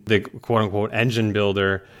between the quote unquote engine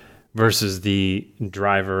builder versus the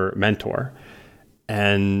driver mentor.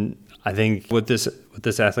 And I think with this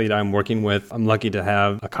athlete I'm working with, I'm lucky to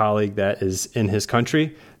have a colleague that is in his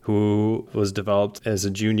country who was developed as a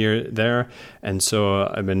junior there. And so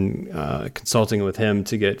I've been consulting with him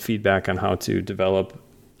to get feedback on how to develop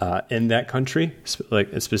in that country, like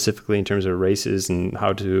specifically in terms of races and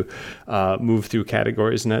how to move through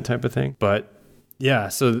categories and that type of thing. But yeah,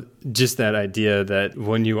 so just that idea that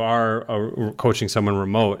when you are coaching someone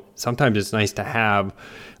remote, sometimes it's nice to have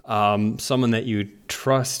someone that you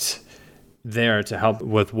trust there to help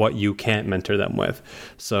with what you can't mentor them with.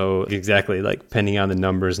 So exactly, like depending on the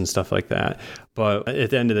numbers and stuff like that. But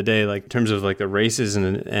at the end of the day, like in terms of like the races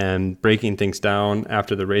and breaking things down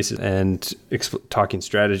after the races and talking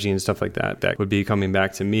strategy and stuff like that, that would be coming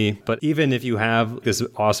back to me. But even if you have this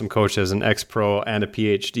awesome coach as an ex-pro and a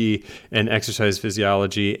PhD in exercise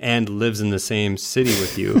physiology and lives in the same city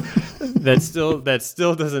with you, that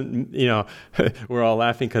still doesn't, you know, we're all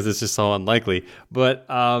laughing because it's just so unlikely. But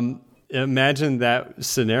imagine that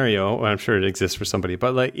scenario. Well, I'm sure it exists for somebody,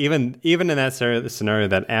 but like even in that scenario,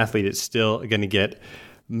 that athlete is still going to get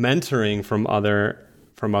mentoring from other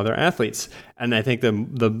athletes. And I think the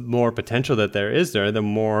more potential that there is there, the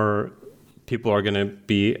more people are going to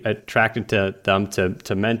be attracted to them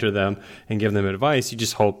to mentor them and give them advice. You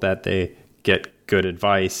just hope that they get good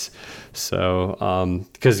advice. So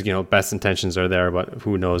because, you know, best intentions are there, but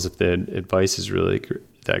who knows if the advice is really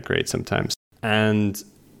that great sometimes. And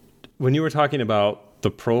when you were talking about the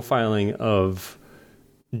profiling of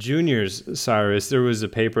juniors, Cyrus, there was a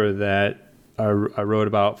paper that I wrote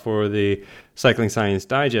about for the Cycling Science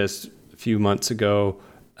Digest a few months ago,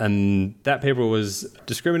 and that paper was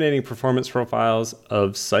discriminating performance profiles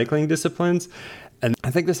of cycling disciplines. And I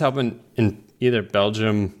think this happened in either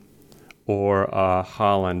Belgium or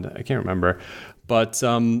Holland. I can't remember. But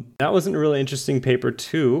that was a really interesting paper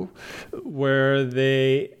too, where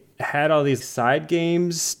they had all these side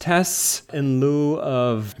games tests in lieu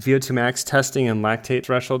of VO2 max testing and lactate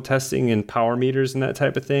threshold testing and power meters and that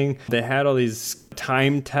type of thing. They had all these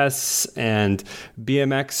time tests and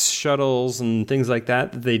BMX shuttles and things like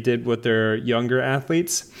that they did with their younger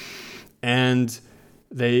athletes. And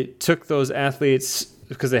they took those athletes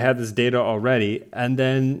because they had this data already, and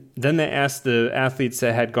then they asked the athletes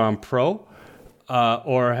that had gone pro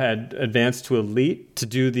or had advanced to elite to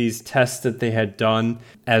do these tests that they had done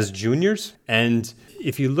as juniors. And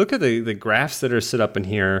if you look at the graphs that are set up in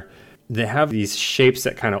here, they have these shapes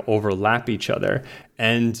that kind of overlap each other.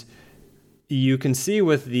 And you can see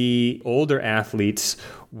with the older athletes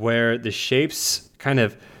where the shapes kind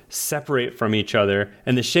of separate from each other.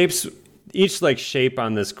 And the shapes, each like shape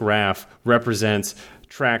on this graph represents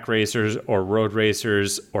track racers or road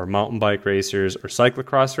racers or mountain bike racers or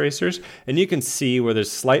cyclocross racers. And you can see where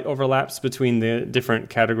there's slight overlaps between the different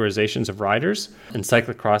categorizations of riders. And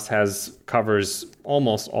cyclocross covers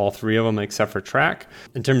almost all three of them except for track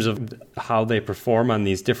in terms of how they perform on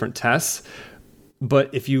these different tests.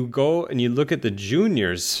 But if you go and you look at the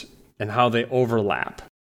juniors and how they overlap,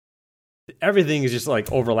 everything is just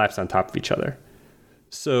like overlaps on top of each other.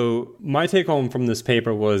 So my take home from this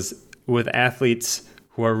paper was with athletes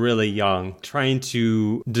who are really young, trying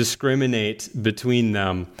to discriminate between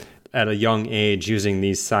them at a young age using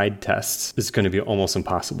these side tests is going to be almost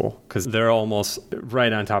impossible because they're almost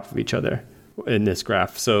right on top of each other in this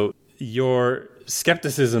graph. So your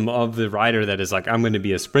skepticism of the rider that is like, I'm going to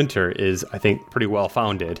be a sprinter is, I think, pretty well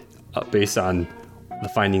founded based on the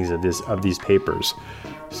findings of these papers.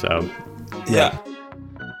 So, yeah.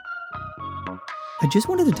 I just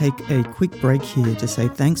wanted to take a quick break here to say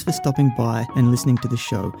thanks for stopping by and listening to the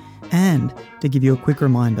show, and to give you a quick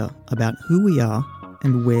reminder about who we are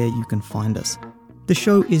and where you can find us. The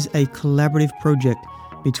show is a collaborative project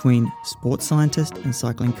between sports scientist and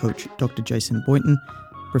cycling coach Dr. Jason Boynton,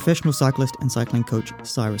 professional cyclist and cycling coach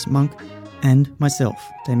Cyrus Monk, and myself,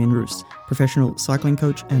 Damien Roos, professional cycling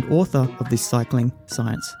coach and author of the Cycling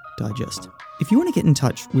Science Digest. If you want to get in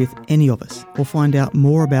touch with any of us or find out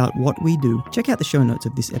more about what we do, check out the show notes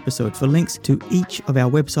of this episode for links to each of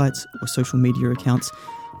our websites or social media accounts.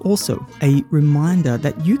 Also, a reminder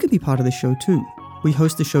that you can be part of the show too. We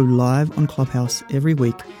host the show live on Clubhouse every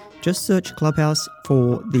week. Just search Clubhouse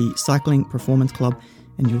for the Cycling Performance Club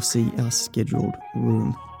and you'll see our scheduled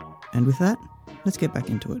room. And with that, let's get back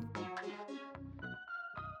into it.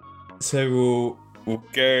 So we'll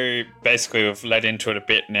go, basically we've led into it a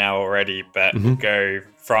bit now already, but we'll go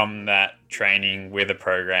from that training with a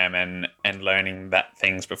program and learning that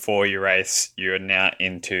things before you race, you're now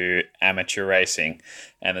into amateur racing.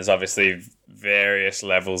 And there's obviously various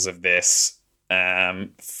levels of this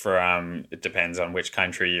from, it depends on which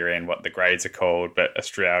country you're in, what the grades are called, but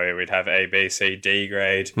Australia, we'd have A, B, C, D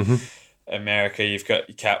grade. America, you've got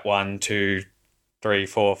your Cat 1, 2, 3,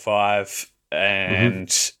 4, 5.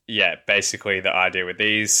 And yeah, basically the idea with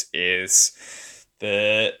these is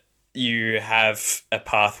that you have a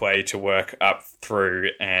pathway to work up through,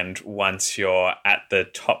 and once you're at the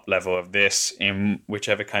top level of this in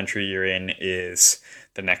whichever country you're in, is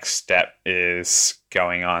the next step is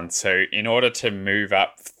going on. So in order to move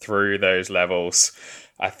up through those levels,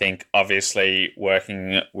 I think obviously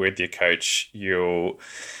working with your coach, you'll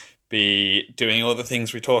be doing all the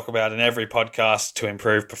things we talk about in every podcast to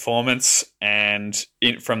improve performance. And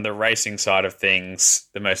from the racing side of things,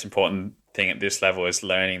 the most important thing at this level is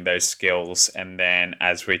learning those skills. And then,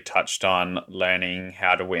 as we touched on, learning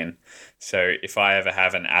how to win. So if I ever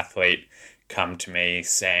have an athlete come to me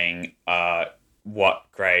saying, what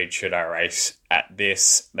grade should I race at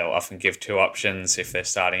this? They'll often give two options. If they're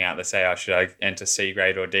starting out, they say, should I enter C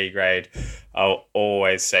grade or D grade? I'll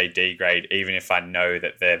always say D grade, even if I know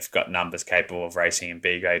that they've got numbers capable of racing in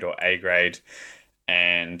B grade or A grade.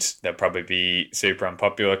 And they'll probably be super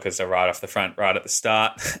unpopular because they're right off the front, right at the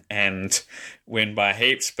start, and win by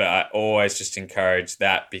heaps. But I always just encourage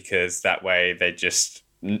that, because that way they just,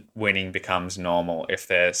 winning becomes normal if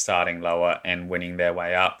they're starting lower and winning their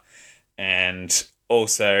way up. And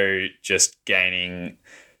also just gaining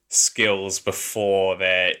skills before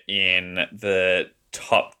they're in the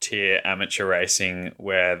top tier amateur racing,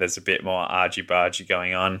 where there's a bit more argy-bargy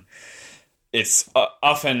going on. It's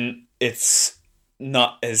often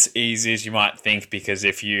not as easy as you might think, because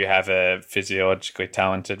if you have a physiologically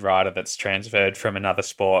talented rider that's transferred from another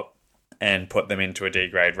sport and put them into a D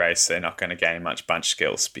grade race, they're not going to gain much bunch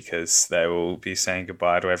skills, because they will be saying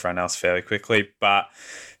goodbye to everyone else fairly quickly. But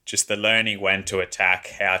just the learning when to attack,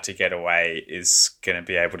 how to get away, is going to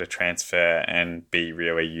be able to transfer and be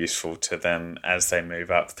really useful to them as they move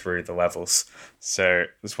up through the levels. So I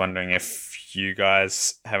was wondering if you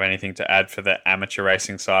guys have anything to add for the amateur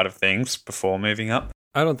racing side of things before moving up.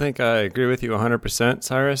 I don't think I agree with you 100%,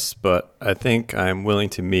 Cyrus, but I think I'm willing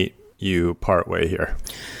to meet you partway here.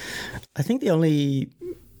 I think the only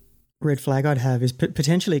red flag I'd have is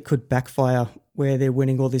potentially it could backfire, where they're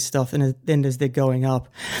winning all this stuff, and then as they're going up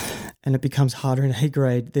and it becomes harder in A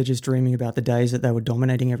grade, they're just dreaming about the days that they were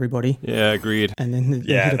dominating everybody. Yeah, agreed. And then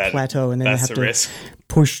they hit a plateau, and then they have to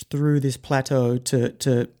push through this plateau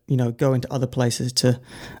to go into other places to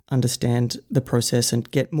understand the process and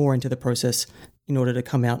get more into the process in order to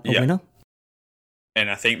come out a winner. And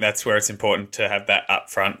I think that's where it's important to have that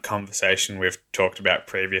upfront conversation we've talked about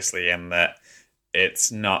previously, and that it's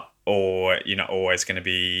you're not always going to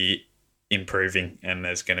be improving, and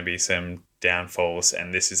there's going to be some downfalls.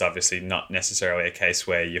 And this is obviously not necessarily a case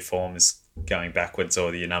where your form is going backwards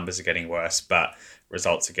or your numbers are getting worse, but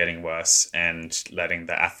results are getting worse, and letting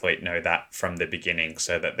the athlete know that from the beginning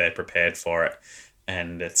so that they're prepared for it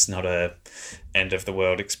and it's not a end of the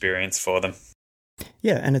world experience for them.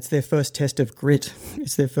 Yeah, and it's their first test of grit.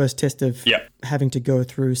 It's their first test of having to go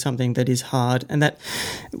through something that is hard. And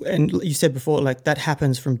you said before, like, that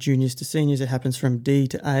happens from juniors to seniors. It happens from D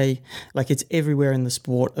to A. Like, it's everywhere in the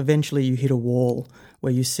sport. Eventually you hit a wall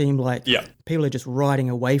where you seem like people are just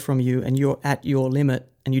riding away from you, and you're at your limit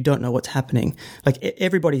and you don't know what's happening. Like,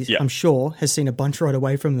 everybody, I'm sure, has seen a bunch ride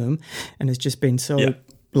away from them and has just been so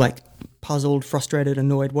like puzzled, frustrated,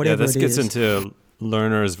 annoyed, whatever it is. Yeah, this gets into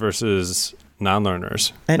learners versus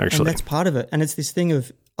non-learners, actually. And that's part of it. And it's this thing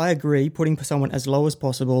of, I agree, putting someone as low as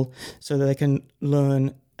possible so that they can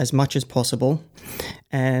learn as much as possible.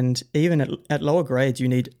 And even at lower grades, you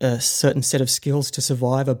need a certain set of skills to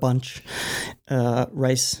survive a bunch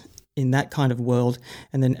race in that kind of world.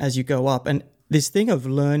 And then as you go up, and this thing of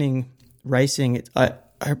learning racing, I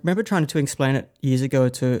remember trying to explain it years ago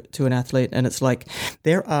to an athlete, and it's like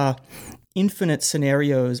there are infinite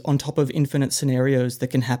scenarios on top of infinite scenarios that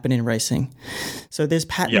can happen in racing. So there's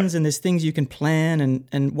patterns and there's things you can plan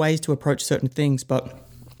and ways to approach certain things, but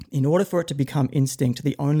in order for it to become instinct,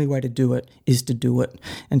 the only way to do it is to do it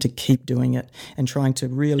and to keep doing it and trying to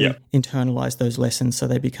really internalize those lessons so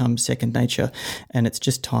they become second nature. And it's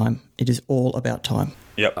just time. It is all about time.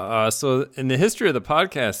 So in the history of the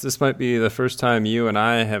podcast, this might be the first time you and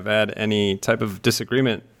I have had any type of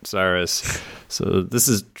disagreement, Cyrus. So this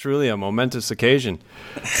is truly a momentous occasion.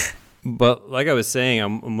 But like I was saying,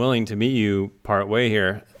 I'm willing to meet you part way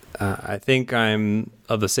here. I think I'm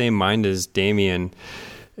of the same mind as Damien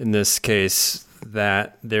in this case,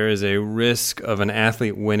 that there is a risk of an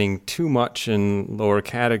athlete winning too much in lower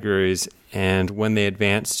categories, and when they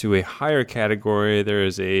advance to a higher category, there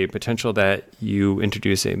is a potential that you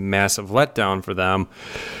introduce a massive letdown for them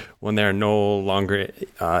when they're no longer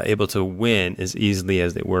able to win as easily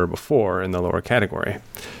as they were before in the lower category.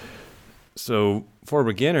 So for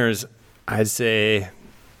beginners, I'd say,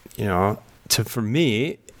 for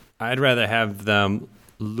me, I'd rather have them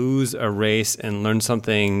lose a race and learn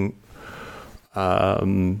something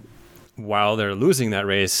while they're losing that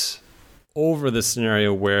race over the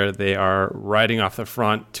scenario where they are riding off the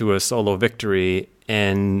front to a solo victory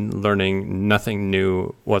and learning nothing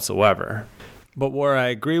new whatsoever. But where I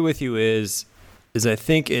agree with you is is I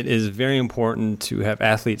think it is very important to have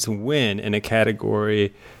athletes win in a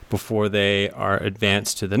category before they are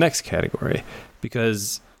advanced to the next category,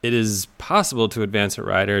 because it is possible to advance a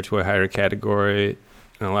rider to a higher category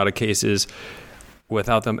in a lot of cases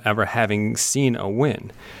without them ever having seen a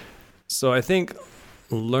win. So I think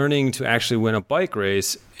learning to actually win a bike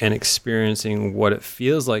race and experiencing what it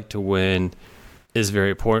feels like to win is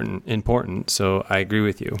very important. So I agree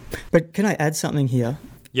with you. But can I add something here?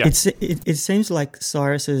 Yeah. It seems like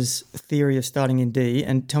Cyrus's theory of starting in D,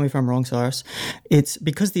 and tell me if I'm wrong, Cyrus, it's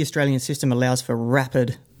because the Australian system allows for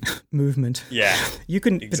rapid movement. Yeah. You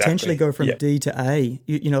can potentially go from D to A,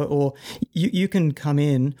 or you can come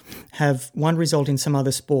in, have one result in some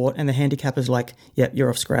other sport, and the handicapper's like, yeah, you're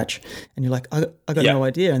off scratch. And you're like, I got no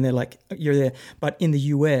idea. And they're like, you're there. But in the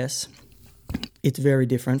US, it's very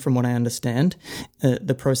different from what I understand.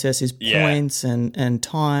 The process is points and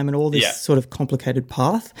time and all this sort of complicated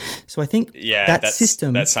path. So I think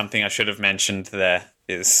that's something I should have mentioned there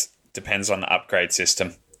depends on the upgrade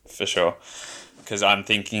system for sure. Because I'm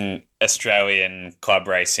thinking Australian club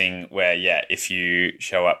racing where, if you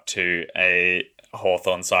show up to a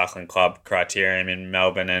Hawthorn Cycling Club criterium in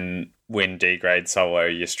Melbourne and win D grade solo,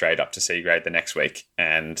 you're straight up to C grade the next week.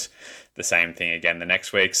 And the same thing again the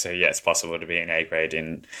next week. So, it's possible to be in A grade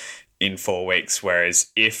in 4 weeks.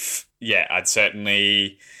 Whereas I'd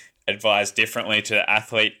certainly advise differently to the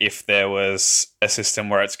athlete if there was a system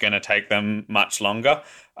where it's going to take them much longer.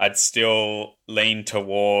 I'd still lean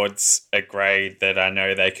towards a grade that I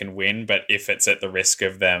know they can win, but if it's at the risk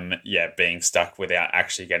of them, being stuck without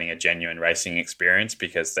actually getting a genuine racing experience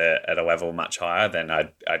because they're at a level much higher, then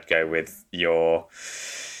I'd go with your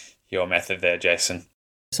method there, Jason.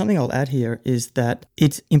 Something I'll add here is that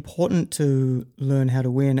it's important to learn how to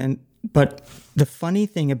win, but the funny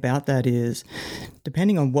thing about that is,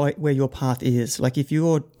 depending on where your path is, like if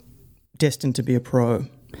you're destined to be a pro,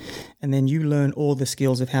 and then you learn all the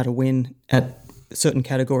skills of how to win at certain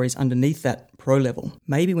categories underneath that pro level,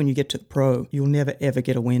 maybe when you get to the pro, you'll never, ever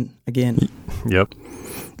get a win again. Yep.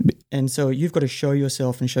 And so you've got to show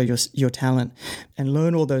yourself and show your talent and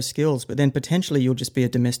learn all those skills, but then potentially you'll just be a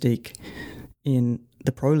domestique in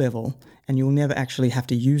the pro level and you'll never actually have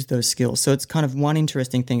to use those skills. So it's kind of one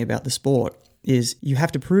interesting thing about the sport is you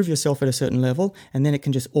have to prove yourself at a certain level and then it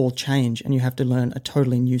can just all change and you have to learn a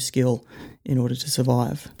totally new skill in order to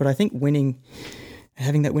survive. But I think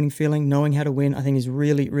having that winning feeling, knowing how to win, I think is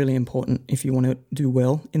really, really important if you want to do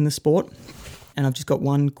well in the sport. And I've just got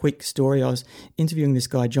one quick story. I was interviewing this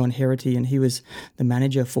guy, John Herity, and he was the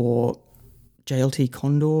manager for JLT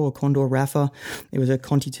Condor or Condor Rafa. It was a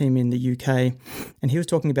Conti team in the UK. And he was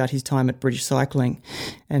talking about his time at British Cycling.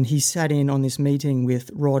 And he sat in on this meeting with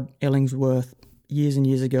Rod Ellingsworth years and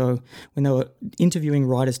years ago when they were interviewing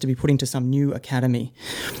riders to be put into some new academy.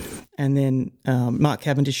 And then Mark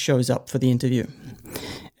Cavendish shows up for the interview.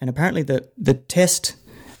 And apparently the test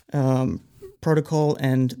protocol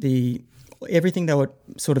and everything they were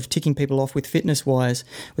sort of ticking people off with fitness-wise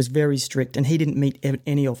was very strict, and he didn't meet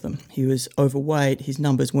any of them. He was overweight, his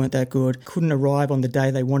numbers weren't that good, couldn't arrive on the day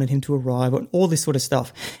they wanted him to arrive, all this sort of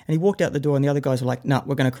stuff. And he walked out the door and the other guys were like, nah,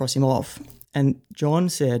 we're going to cross him off. And John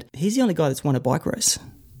said, he's the only guy that's won a bike race.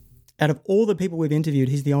 Out of all the people we've interviewed,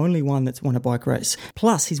 he's the only one that's won a bike race.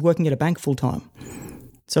 Plus, he's working at a bank full-time.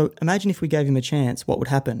 So imagine if we gave him a chance, what would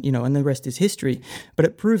happen, and the rest is history. But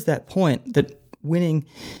it proves that point that winning,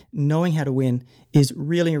 knowing how to win is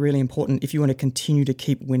really, really important if you want to continue to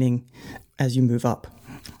keep winning as you move up,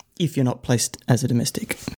 if you're not placed as a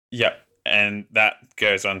domestic. Yep. And that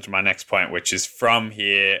goes on to my next point, which is from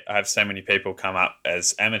here, I have so many people come up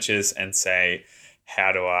as amateurs and say,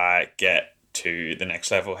 how do I get to the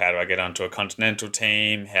next level? How do I get onto a continental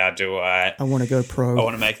team? I want to go pro. I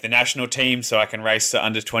want to make the national team so I can race the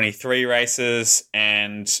under 23 races,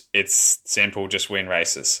 and it's simple, just win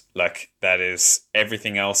races. Like that is,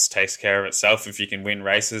 everything else takes care of itself. If you can win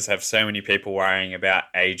races, have so many people worrying about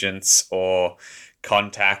agents or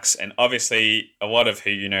contacts, and obviously a lot of who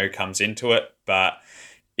you know comes into it, but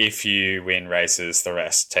if you win races, the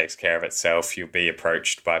rest takes care of itself. You'll be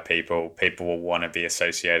approached by people. People will want to be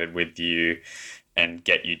associated with you and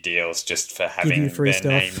get you deals just for having their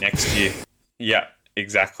name next to you. Yeah,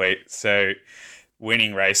 exactly. So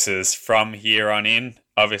winning races from here on in,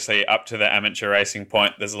 obviously up to the amateur racing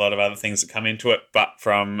point, there's a lot of other things that come into it. But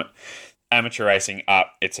from amateur racing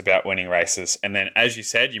up, it's about winning races. And then, as you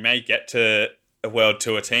said, you may get to a World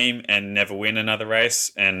Tour team and never win another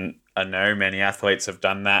race. And I know many athletes have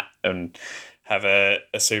done that and have a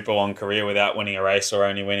super long career without winning a race or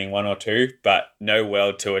only winning one or two, but no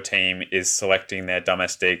World Tour team is selecting their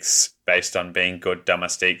domestiques based on being good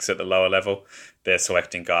domestiques at the lower level. They're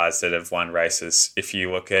selecting guys that have won races. If you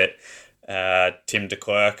look at Tim de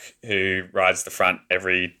Klerk, who rides the front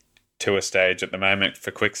every tour stage at the moment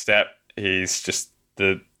for Quick Step, he's just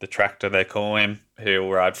the tractor, they call him. He'll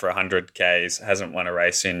ride for 100 Ks, hasn't won a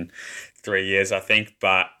race in 3 years, I think,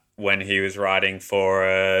 but when he was riding for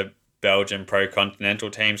a Belgian Pro Continental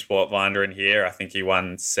team, Sportwander in here, I think he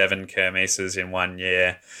won 7 Kermesses in 1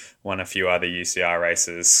 year, won a few other UCI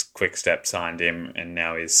races. Quick Step signed him, and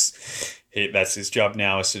now that's his job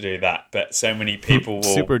now, is to do that. But so many people will...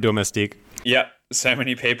 Super domestique. Yep. So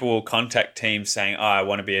many people will contact teams saying, I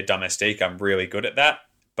want to be a domestique, I'm really good at that.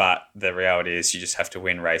 But the reality is you just have to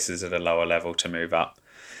win races at a lower level to move up.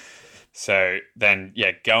 So then,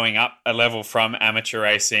 going up a level from amateur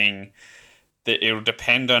racing, it'll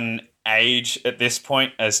depend on age at this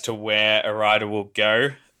point as to where a rider will go.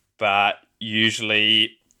 But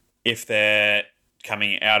usually if they're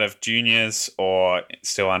coming out of juniors or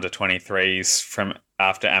still under 23s from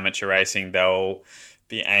after amateur racing, they'll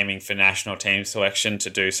be aiming for national team selection to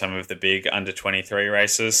do some of the big under 23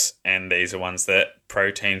 races. And these are ones that pro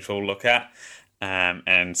teams will look at.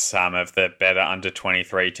 And some of the better under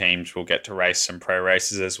 23 teams will get to race some pro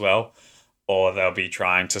races as well. Or they'll be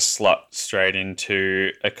trying to slot straight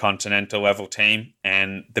into a continental level team.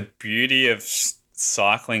 And the beauty of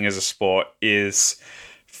cycling as a sport is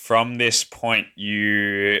from this point,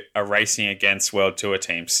 you are racing against World Tour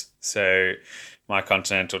teams. So my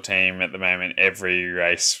continental team at the moment, every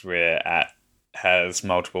race we're at has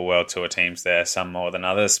multiple World Tour teams there, some more than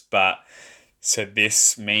others. But so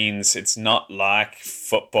this means it's not like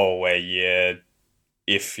football where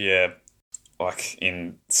if you're like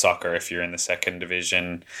in soccer, if you're in the second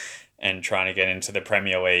division and trying to get into the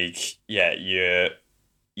Premier League, you're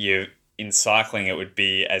in cycling, it would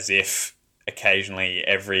be as if occasionally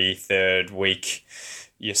every third week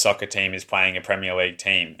your soccer team is playing a Premier League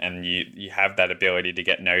team, and you have that ability to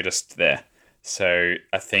get noticed there. So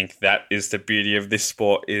I think that is the beauty of this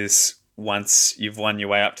sport, is once you've won your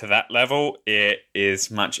way up to that level, it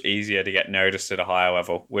is much easier to get noticed at a higher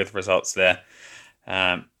level with results there.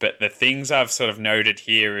 But the things I've sort of noted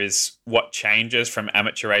here is what changes from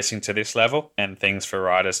amateur racing to this level, and things for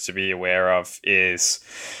riders to be aware of is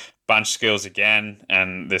bunch skills again,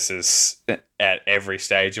 and this is at every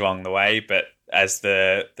stage along the way. But as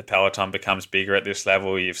the peloton becomes bigger at this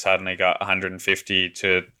level, you've suddenly got 150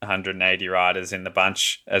 to 180 riders in the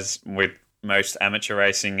bunch, as with most amateur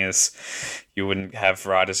racing is you wouldn't have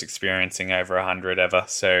riders experiencing over 100 ever.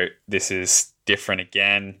 So this is different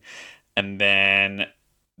again. And then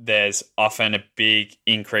there's often a big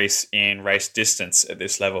increase in race distance at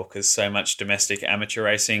this level, because so much domestic amateur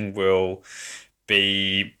racing will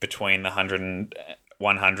be between the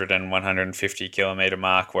 100 and 150 kilometer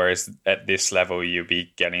mark, whereas at this level you'll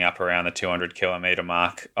be getting up around the 200 kilometer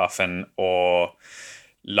mark often, or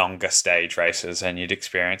longer stage races, and you'd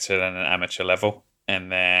experience it at an amateur level.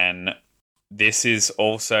 And then this is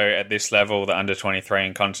also at this level, the under 23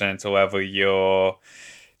 and continental level, you're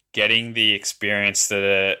getting the experience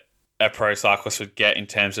that a pro cyclist would get in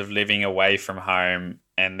terms of living away from home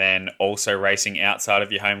and then also racing outside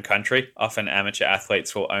of your home country. Often amateur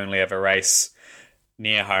athletes will only ever race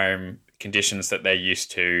near home, conditions that they're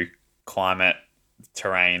used to, climate,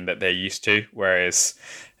 terrain that they're used to, whereas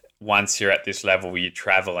once you're at this level, you're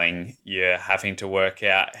traveling, you're having to work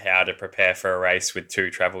out how to prepare for a race with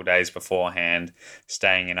 2 travel days beforehand,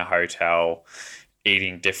 staying in a hotel,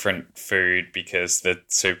 eating different food because the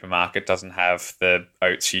supermarket doesn't have the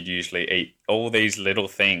oats you'd usually eat. All these little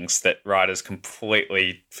things that riders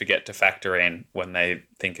completely forget to factor in when they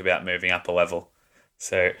think about moving up a level.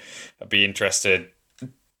 So I'd be interested,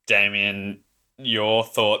 Damien, your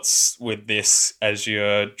thoughts with this as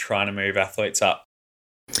you're trying to move athletes up.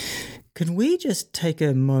 Can we just take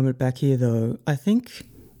a moment back here, though? I think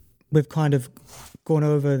we've kind of gone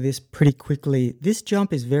over this pretty quickly. This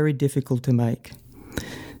jump is very difficult to make.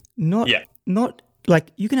 Not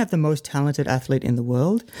like you can have the most talented athlete in the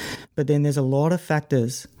world, but then there's a lot of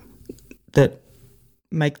factors that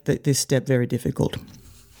make this step very difficult.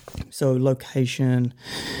 So location,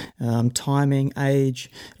 timing,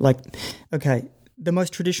 age. The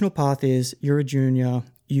most traditional path is you're a junior,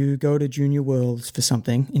 you go to Junior Worlds for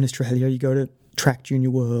something in Australia, you go to Track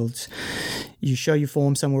Junior Worlds, you show your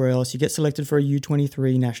form somewhere else, you get selected for a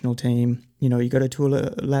U23 national team, you go to Tour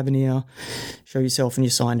l'Avenir, show yourself and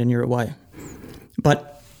you're signed and you're away.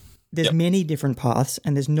 But there's many different paths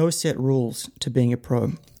and there's no set rules to being a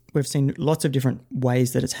pro. we've seen lots of different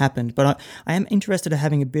ways that it's happened, but I am interested in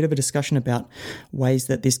having a bit of a discussion about ways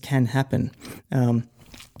that this can happen,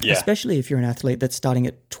 especially if you're an athlete that's starting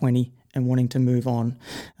at 20 and wanting to move on.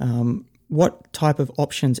 What type of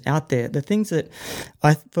options out there? The things that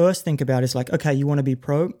I first think about is like, okay, you want to be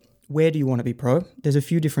pro. Where do you want to be pro? There's a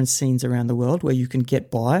few different scenes around the world where you can get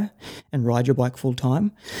by and ride your bike full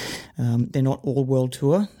time. They're not all world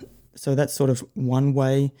tour. So that's sort of one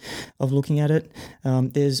way of looking at it.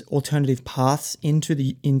 There's alternative paths into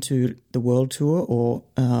the world tour or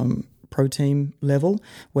pro team level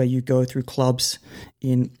where you go through clubs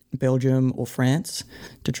in Belgium or France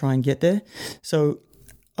to try and get there. So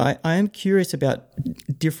I am curious about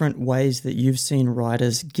different ways that you've seen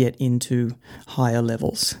riders get into higher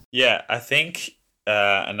levels. Yeah, I think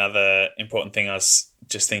another important thing I was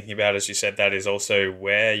just thinking about, as you said, that is also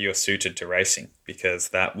where you're suited to racing, because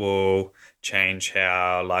that will change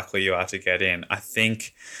how likely you are to get in. I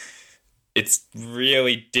think it's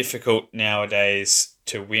really difficult nowadays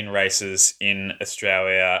to win races in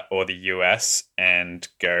Australia or the US and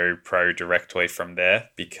go pro directly from there,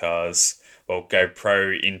 because go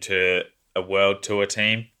pro into a world tour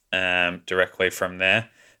team directly from there,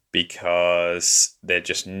 because they're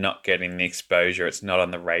just not getting the exposure. It's not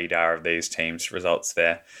on the radar of these teams' results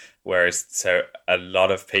there. Whereas, so a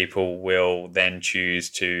lot of people will then choose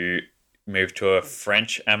to move to a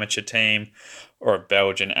French amateur team or a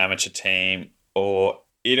Belgian amateur team, or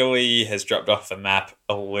Italy has dropped off the map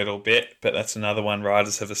a little bit, but that's another one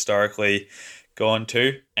riders have historically gone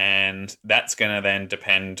to, and that's going to then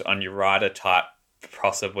depend on your rider type,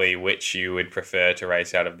 possibly which you would prefer to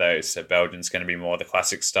race out of those. So Belgium's going to be more the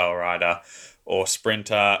classic style rider or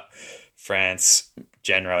sprinter. France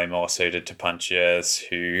generally more suited to punchers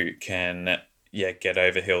who can get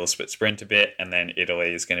over hills but sprint a bit, and then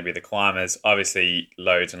Italy is going to be the climbers. Obviously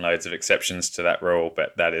loads and loads of exceptions to that rule,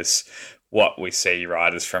 but that is what we see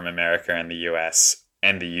riders from America and the US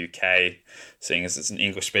and the UK. Seeing as it's an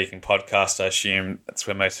English-speaking podcast, I assume that's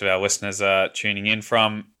where most of our listeners are tuning in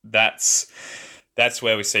from. That's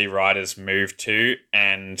where we see riders move to,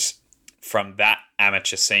 and from that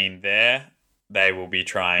amateur scene there, they will be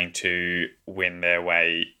trying to win their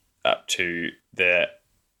way up to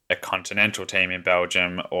a continental team in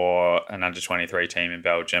Belgium or an under-23 team in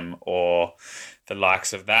Belgium, or the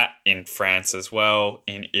likes of that in France as well,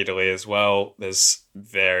 in Italy as well. There's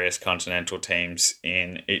various continental teams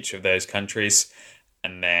in each of those countries.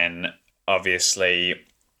 And then obviously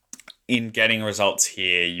in getting results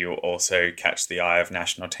here, you'll also catch the eye of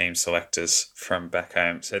national team selectors from back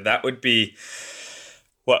home. So that would be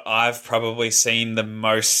what I've probably seen the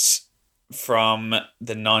most from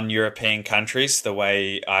the non-European countries, the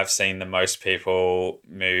way I've seen the most people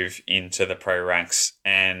move into the pro ranks.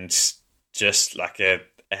 And just like a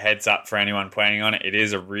heads up for anyone planning on it, it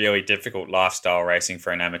is a really difficult lifestyle racing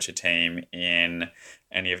for an amateur team in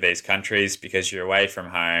any of these countries, because you're away from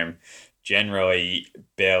home, generally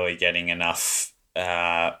barely getting enough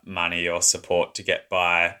money or support to get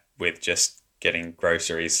by with just getting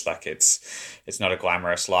groceries. Like it's not a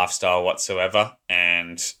glamorous lifestyle whatsoever.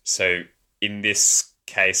 And so in this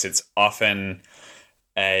case, it's often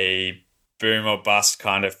a boom or bust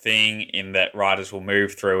kind of thing, in that riders will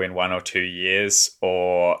move through in 1 or 2 years,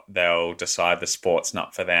 or they'll decide the sport's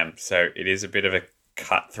not for them. So it is a bit of a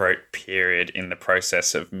cutthroat period in the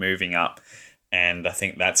process of moving up. And I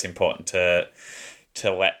think that's important to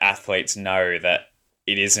let athletes know, that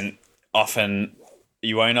it isn't often,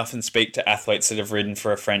 you won't often speak to athletes that have ridden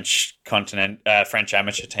for a French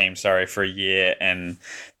amateur team, for a year, and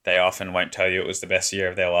they often won't tell you it was the best year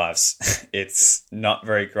of their lives. It's not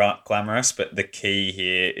very glamorous, but the key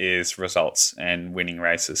here is results and winning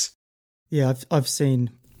races. Yeah, I've seen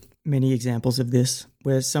many examples of this,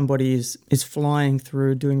 where somebody is flying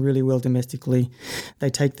through, doing really well domestically. They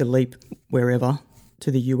take the leap wherever, to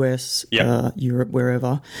the US, Europe,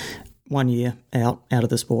 wherever. 1 year out of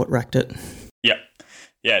the sport, racked it. Yep.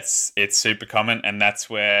 Yeah, it's super common, and that's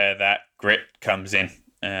where that grit comes in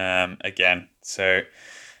again. So,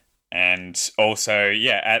 and also,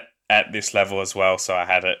 at this level as well. So I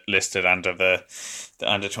had it listed under the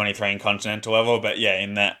under 23 and continental level. But yeah,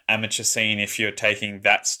 in the amateur scene, if you're taking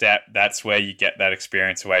that step, that's where you get that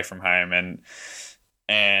experience away from home.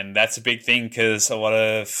 And that's a big thing, because a lot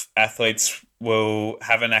of athletes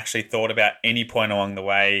haven't actually thought about any point along the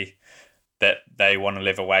way that they want to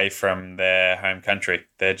live away from their home country.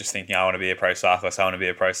 They're just thinking, I want to be a pro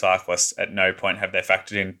cyclist. At no point have they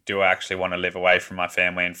factored in, do I actually want to live away from my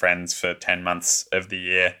family and friends for 10 months of the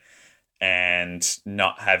year and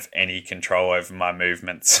not have any control over my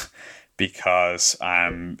movements because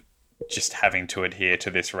I'm just having to adhere to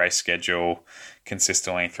this race schedule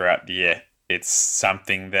consistently throughout the year. It's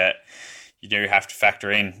something that you do have to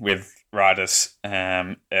factor in with riders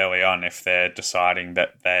early on if they're deciding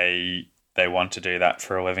that they want to do that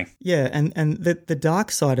for a living. Yeah, and the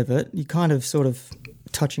dark side of it, you kind of sort of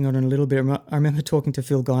touching on it a little bit. I remember talking to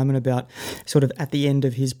Phil Guyman about sort of at the end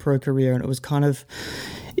of his pro career, and it was kind of,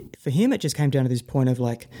 for him, it just came down to this point of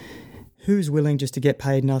like, who's willing just to get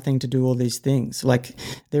paid nothing to do all these things? Like,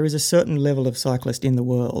 there is a certain level of cyclist in the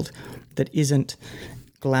world that isn't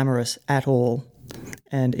glamorous at all.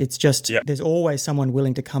 And it's just, There's always someone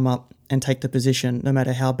willing to come up and take the position, no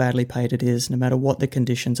matter how badly paid it is, no matter what the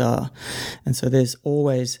conditions are. And so there's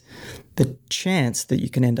always the chance that you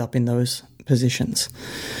can end up in those positions.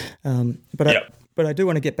 But I do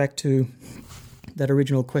want to get back to that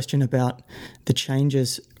original question about the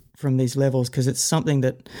changes from these levels, because it's something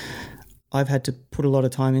that I've had to put a lot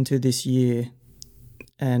of time into this year.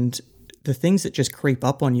 And the things that just creep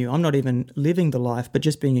up on you, I'm not even living the life, but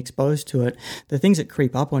just being exposed to it, the things that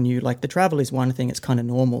creep up on you, like the travel is one thing, it's kind of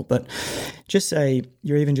normal, but just say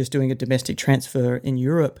you're even just doing a domestic transfer in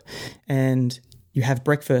Europe and you have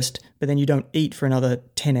breakfast, but then you don't eat for another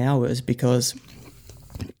 10 hours because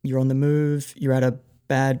you're on the move, you're at a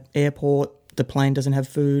bad airport, the plane doesn't have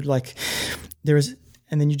food,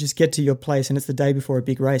 and then you just get to your place and it's the day before a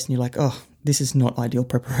big race and you're like, oh, this is not ideal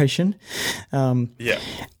preparation.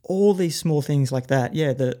 All these small things like that.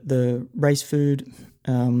 Yeah, the race food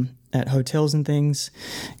at hotels and things,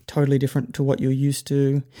 totally different to what you're used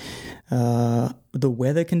to. The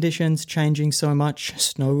weather conditions changing so much.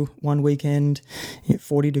 Snow one weekend,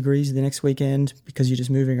 40 degrees the next weekend because you're just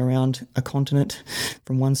moving around a continent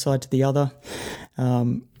from one side to the other.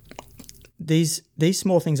 These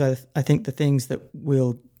small things, I think, the things that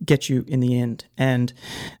will get you in the end. And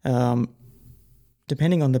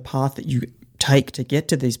depending on the path that you take to get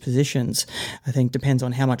to these positions, I think depends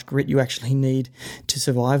on how much grit you actually need to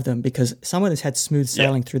survive them, because someone that's had smooth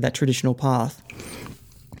sailing through that traditional path,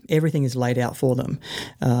 everything is laid out for them.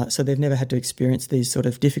 So they've never had to experience these sort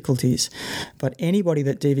of difficulties. But anybody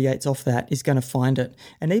that deviates off that is going to find it.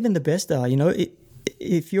 And even the best are,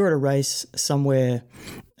 if you're at a race somewhere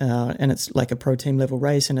and it's like a pro team level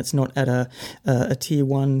race and it's not at a tier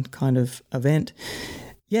one kind of event,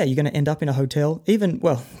 you're going to end up in a hotel.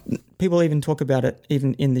 People even talk about it,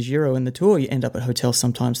 even in the Giro and the Tour, you end up at hotels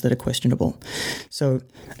sometimes that are questionable. So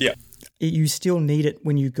you still need it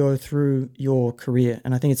when you go through your career.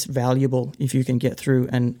 And I think it's valuable if you can get through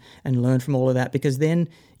and learn from all of that, because then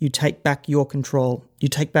you take back your control. You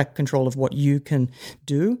take back control of what you can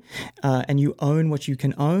do and you own what you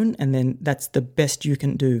can own. And then that's the best you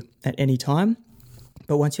can do at any time.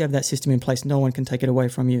 But once you have that system in place, no one can take it away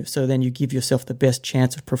from you. So then you give yourself the best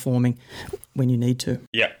chance of performing when you need to.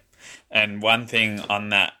 Yeah. And one thing on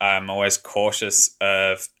that, I'm always cautious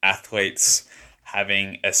of athletes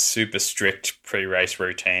having a super strict pre-race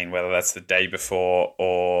routine, whether that's the day before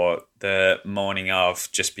or the morning of,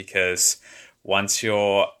 just because once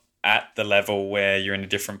you're at the level where you're in a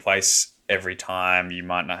different place every time, you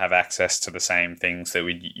might not have access to the same things that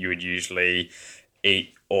you would usually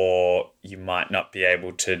eat, or you might not be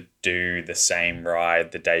able to do the same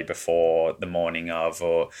ride the day before, the morning of,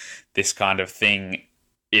 or this kind of thing.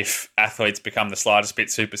 If athletes become the slightest bit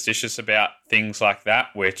superstitious about things like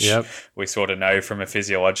that, which we sort of know from a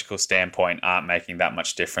physiological standpoint aren't making that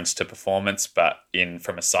much difference to performance, but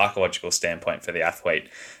from a psychological standpoint for the athlete,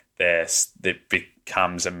 it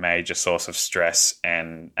becomes a major source of stress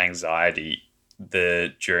and anxiety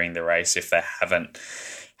during the race if they haven't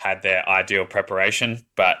had their ideal preparation.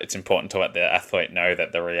 But it's important to let the athlete know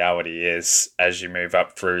that the reality is, as you move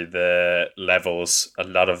up through the levels, a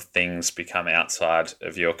lot of things become outside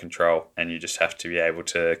of your control, and you just have to be able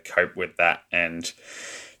to cope with that and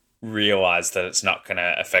realize that it's not going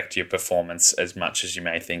to affect your performance as much as you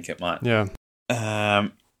may think it might. Yeah.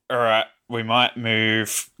 All right. We might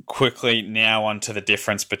move quickly now onto the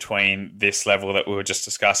difference between this level that we were just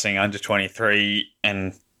discussing, under 23,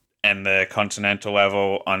 and the continental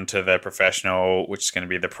level, onto the professional, which is going to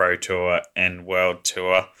be the Pro Tour and World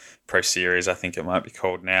Tour. Pro Series, I think it might be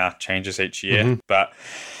called now, changes each year. Mm-hmm. But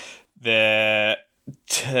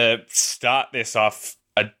to start this off,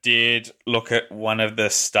 I did look at one of the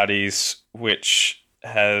studies which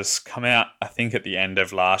has come out, I think, at the end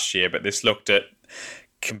of last year, but this looked at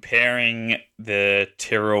comparing the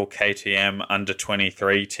Tyrrell KTM under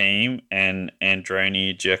 23 team and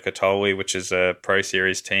Androni Giocattoli, which is a Pro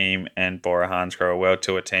Series team, and Bora Hansgrohe, a World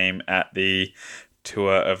Tour team, at the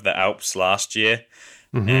Tour of the Alps last year.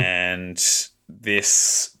 Mm-hmm. And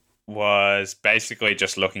this was basically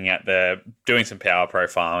just looking at doing some power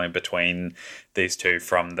profiling between these two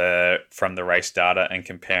from the race data and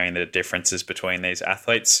comparing the differences between these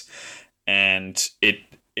athletes. And it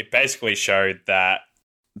basically showed that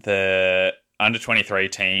the under 23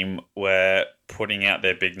 team were putting out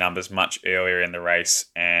their big numbers much earlier in the race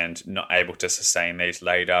and not able to sustain these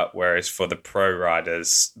later, whereas for the pro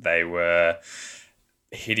riders, they were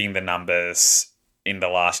hitting the numbers in the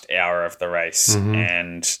last hour of the race.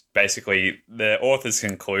 And basically the authors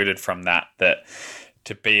concluded from that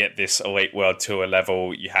to be at this elite world tour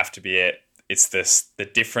level, you have to be at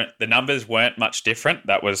the numbers weren't much different.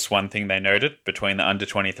 That was one thing they noted between the under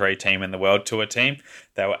 23 team and the world tour team.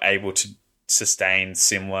 They were able to sustain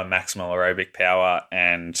similar maximal aerobic power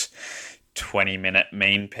and 20-minute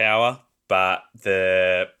mean power, but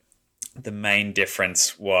the main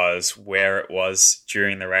difference was where it was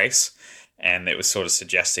during the race. And it was sort of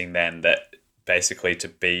suggesting then that basically to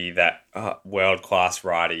be that world-class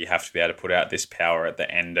rider, you have to be able to put out this power at the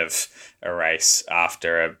end of a race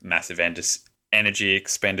after a massive energy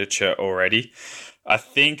expenditure already. I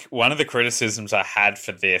think one of the criticisms I had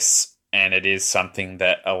for this, and it is something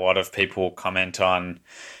that a lot of people comment on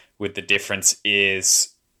with the difference,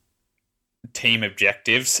 is team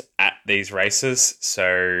objectives at these races.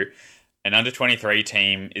 So an under 23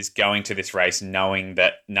 team is going to this race knowing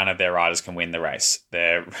that none of their riders can win the race.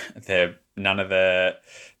 None of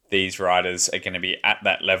these riders are going to be at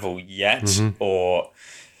that level yet, or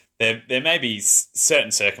there may be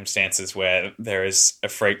certain circumstances where there is a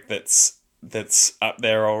freak that's up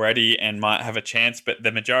there already and might have a chance, but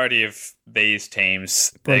the majority of these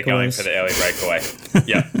teams, they're going for the early breakaway.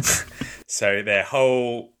 Yeah. So their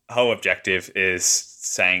whole objective is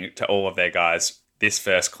saying to all of their guys, this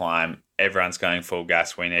first climb, everyone's going full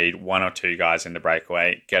gas. We need one or two guys in the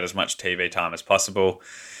breakaway, get as much TV time as possible.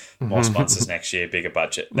 More sponsors next year, bigger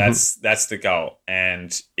budget. That's the goal.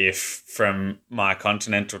 And if from my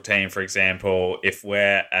continental team, for example, if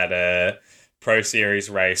we're at a Pro Series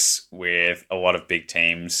race with a lot of big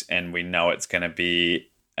teams and we know it's going to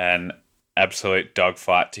be an absolute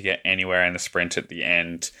dogfight to get anywhere in the sprint at the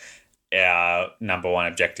end, our number one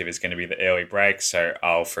objective is going to be the early break. So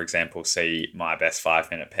I'll, for example, see my best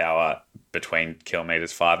 5-minute power between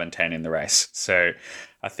kilometers 5 and 10 in the race. So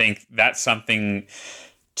I think that's something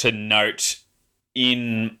to note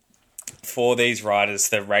for these riders.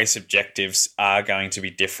 The race objectives are going to be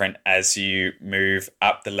different as you move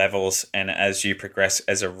up the levels and as you progress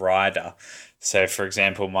as a rider. So, for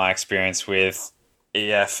example, my experience with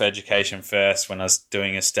EF Education First when I was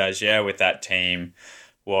doing a stagiaire with that team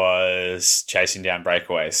was chasing down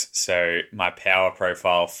breakaways. So my power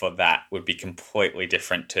profile for that would be completely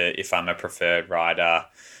different to if I'm a preferred rider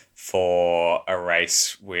for a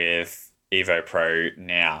race with Evo Pro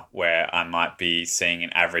now, where I might be seeing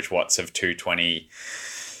an average watts of 220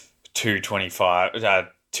 to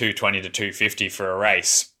 250 for a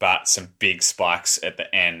race, but some big spikes at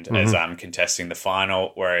the end as I'm contesting the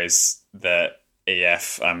final, whereas the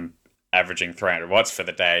EF, I'm averaging 300 watts for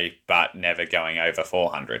the day, but never going over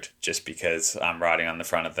 400 just because I'm riding on the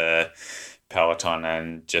front of the peloton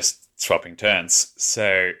and just swapping turns.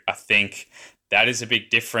 So I think that is a big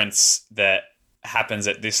difference that happens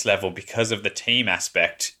at this level because of the team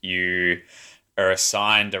aspect. You are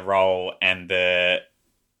assigned a role and the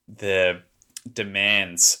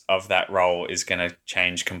demands of that role is going to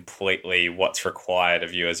change completely what's required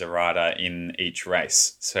of you as a rider in each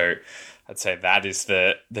race. So I'd say that is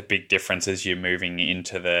the big difference as you're moving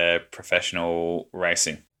into the professional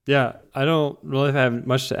racing. Yeah, I don't really have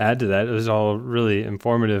much to add to that. It was all really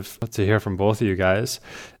informative to hear from both of you guys.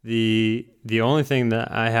 The only thing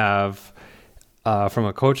that I have from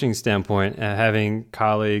a coaching standpoint, having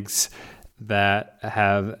colleagues that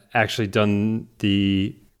have actually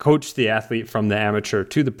coached the athlete from the amateur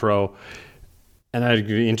to the pro, and I'd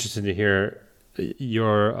be interested to hear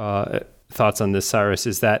your thoughts on this, Cyrus,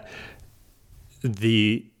 is that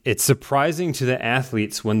it's surprising to the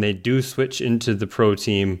athletes when they do switch into the pro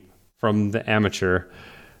team from the amateur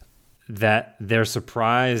that they're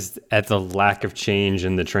surprised at the lack of change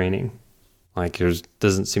in the training. Like there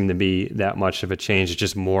doesn't seem to be that much of a change. It's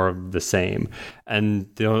just more of the same. And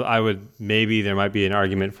there might be an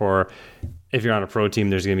argument for if you're on a pro team,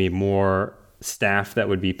 there's going to be more staff that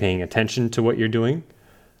would be paying attention to what you're doing.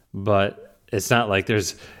 But it's not like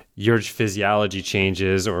there's your physiology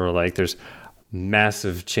changes or like there's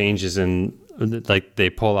massive changes in like they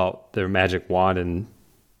pull out their magic wand and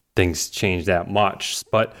things change that much.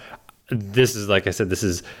 But this is, like I said, this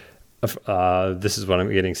is what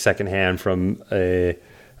I'm getting secondhand from a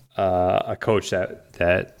a coach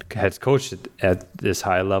that has coached at this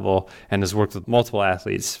high level and has worked with multiple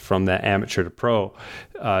athletes from that amateur to pro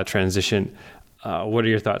transition. What are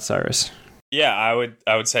your thoughts, Cyrus? Yeah,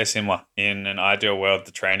 I would say similar. In an ideal world,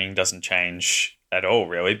 the training doesn't change at all,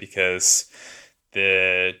 really, because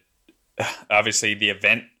obviously the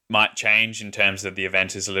event might change in terms of the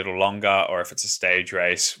event is a little longer, or if it's a stage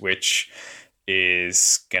race, which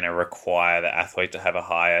is going to require the athlete to have a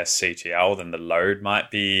higher CTL, then the load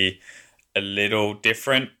might be a little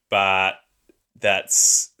different, but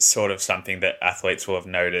that's sort of something that athletes will have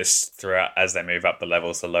noticed throughout as they move up the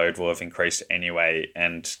levels. The load will have increased anyway,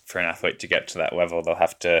 and for an athlete to get to that level,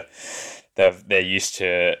 they're used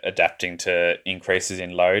to adapting to increases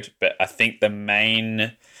in load. But I think the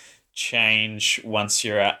main change once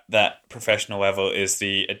you're at that professional level is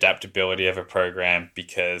the adaptability of a program,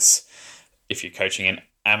 because if you're coaching an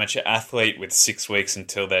amateur athlete with 6 weeks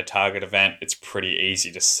until their target event, it's pretty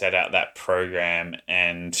easy to set out that program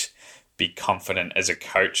and be confident as a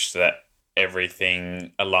coach that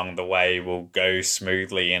everything along the way will go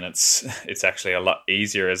smoothly, and it's actually a lot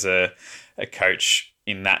easier as a coach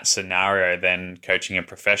in that scenario than coaching a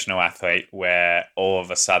professional athlete where all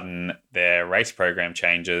of a sudden their race program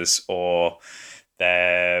changes, or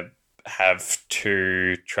they have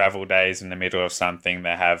 2 travel days in the middle of something.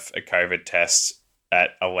 They have a COVID test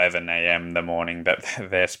at 11 a.m. the morning that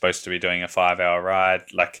they're supposed to be doing a 5-hour ride.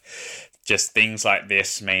 Like, just things like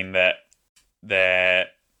this mean that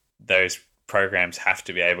those programs have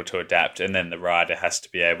to be able to adapt, and then the rider has to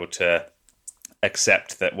be able to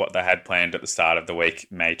accept that what they had planned at the start of the week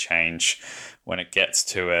may change when it gets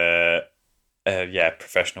to a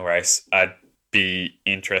professional race. I'd be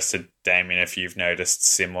interested, Damien, if you've noticed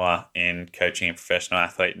similar in coaching a professional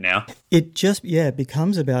athlete now. It just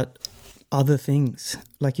becomes about other things.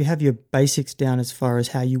 Like, you have your basics down as far as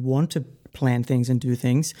how you want to plan things and do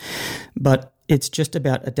things, but it's just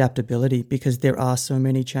about adaptability, because there are so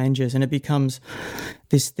many changes, and it becomes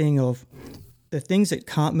this thing of the things that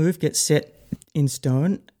can't move get set in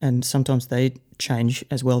stone, and sometimes they change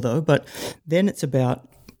as well though. But then it's about,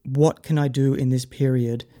 what can I do in this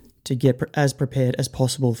period to get as prepared as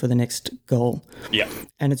possible for the next goal? Yeah.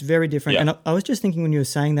 And it's very different. Yeah. And I was just thinking when you were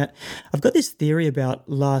saying that, I've got this theory about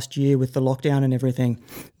last year with the lockdown and everything.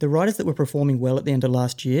 The riders that were performing well at the end of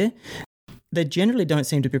last year, they generally don't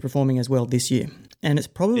seem to be performing as well this year. And it's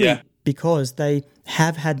probably because they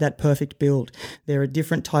have had that perfect build. They're a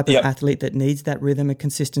different type of athlete that needs that rhythm and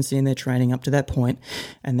consistency in their training up to that point,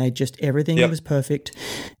 and they just, everything was perfect.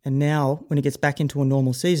 And now when it gets back into a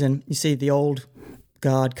normal season, you see the old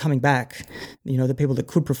guard coming back, the people that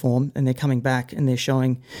could perform, and they're coming back and they're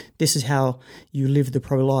showing this is how you live the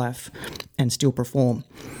pro life and still perform.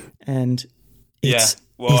 And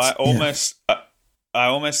I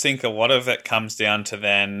almost think a lot of it comes down to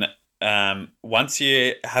then, once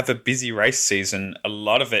you have a busy race season, a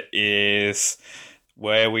lot of it is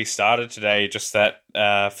where we started today, just that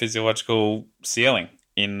physiological ceiling,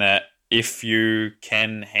 in that if you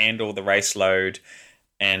can handle the race load,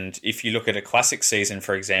 and if you look at a classic season,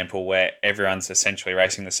 for example, where everyone's essentially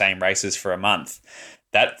racing the same races for a month,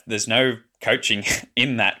 that there's no coaching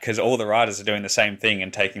in that, because all the riders are doing the same thing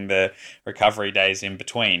and taking the recovery days in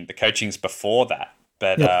between. The coaching's before that.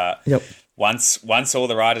 But once all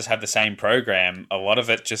the riders have the same program, a lot of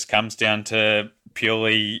it just comes down to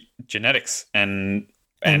purely genetics and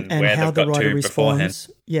where how they've got to beforehand.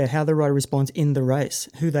 Yeah, how the rider responds in the race,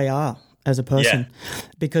 who they are as a person.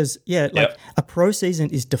 Because, a pro season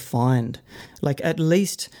is defined. Like, at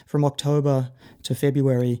least from October to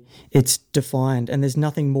February, it's defined, and there's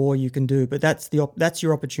nothing more you can do. But that's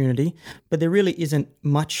your opportunity. But there really isn't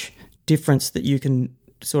much difference that you can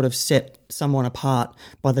sort of set someone apart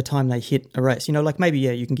by the time they hit a race. Like, maybe,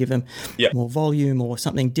 you can give them more volume or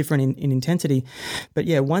something different in intensity. But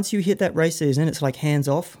once you hit that race season, it's like hands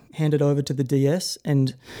off, hand it over to the DS,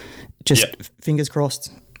 and just fingers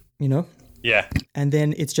crossed, Yeah. And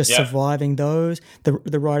then it's just surviving those.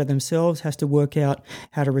 The rider themselves has to work out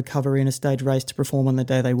how to recover in a stage race to perform on the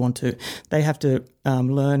day they want to. They have to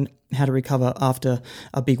learn how to recover after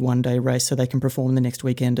a big one-day race so they can perform the next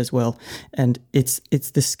weekend as well. And it's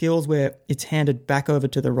the skills where it's handed back over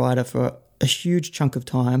to the rider for a huge chunk of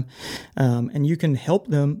time, and you can help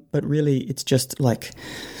them, but really it's just like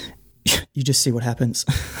you just see what happens.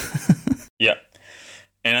 Yeah.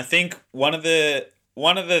 And I think one of the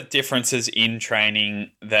differences in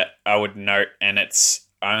training that I would note, and it's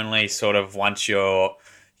only sort of once you're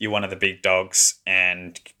one of the big dogs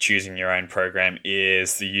and choosing your own program,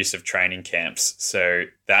 is the use of training camps. So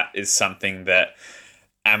that is something that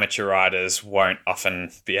amateur riders won't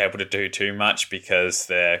often be able to do too much because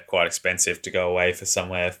they're quite expensive to go away for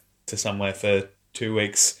somewhere for 2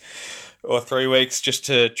 weeks or 3 weeks just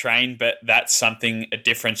to train. But that's something, a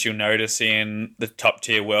difference you'll notice in the top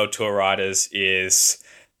tier World Tour riders is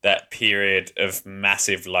that period of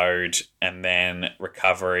massive load and then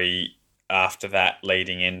recovery after that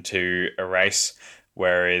leading into a race.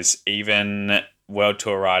 Whereas even World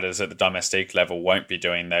Tour riders at the domestique level won't be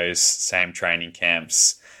doing those same training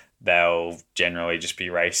camps. They'll generally just be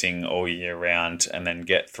racing all year round and then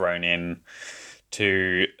get thrown in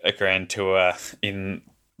to a Grand Tour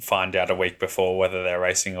find out a week before whether they're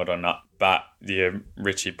racing it or not. But the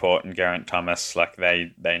Richie Porte and Geraint Thomas, like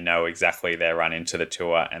they know exactly their run into the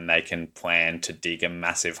Tour, and they can plan to dig a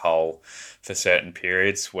massive hole for certain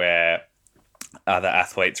periods where other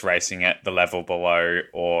athletes racing at the level below,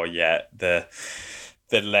 or the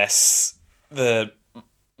less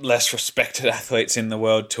respected athletes in the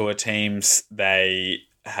World Tour teams, they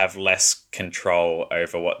have less control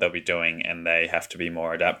over what they'll be doing, and they have to be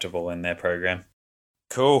more adaptable in their program.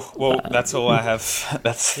 Cool. Well, that's all I have.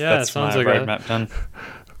 That's my roadmap done.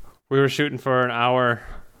 We were shooting for an hour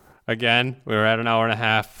again. We were at an hour and a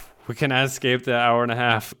half. We can escape the hour and a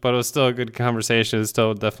half, but it was still a good conversation. It's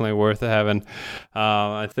still definitely worth having.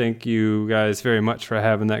 I thank you guys very much for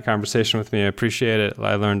having that conversation with me. I appreciate it.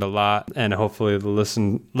 I learned a lot, and hopefully the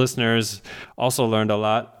listeners also learned a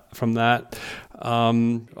lot from that.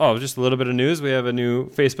 Just a little bit of news. We have a new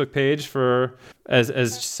Facebook page for,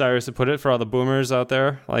 as Cyrus had put it, for all the boomers out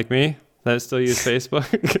there like me that still use Facebook.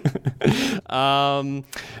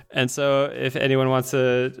 And so if anyone wants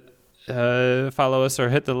to follow us or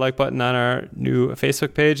hit the like button on our new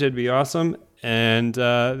Facebook page, it'd be awesome. And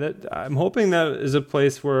I'm hoping that is a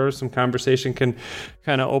place where some conversation can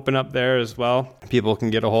kind of open up there as well. People can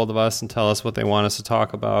get a hold of us and tell us what they want us to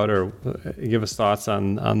talk about, or give us thoughts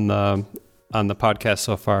on the podcast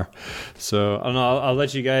so far. So I'll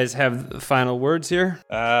let you guys have the final words here.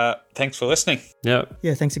 Thanks for listening. Yep.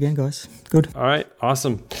 Yeah, thanks again, guys. Good. All right.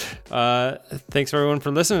 Awesome. Thanks everyone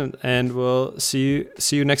for listening, and we'll see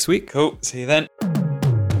you next week. Cool. See you then.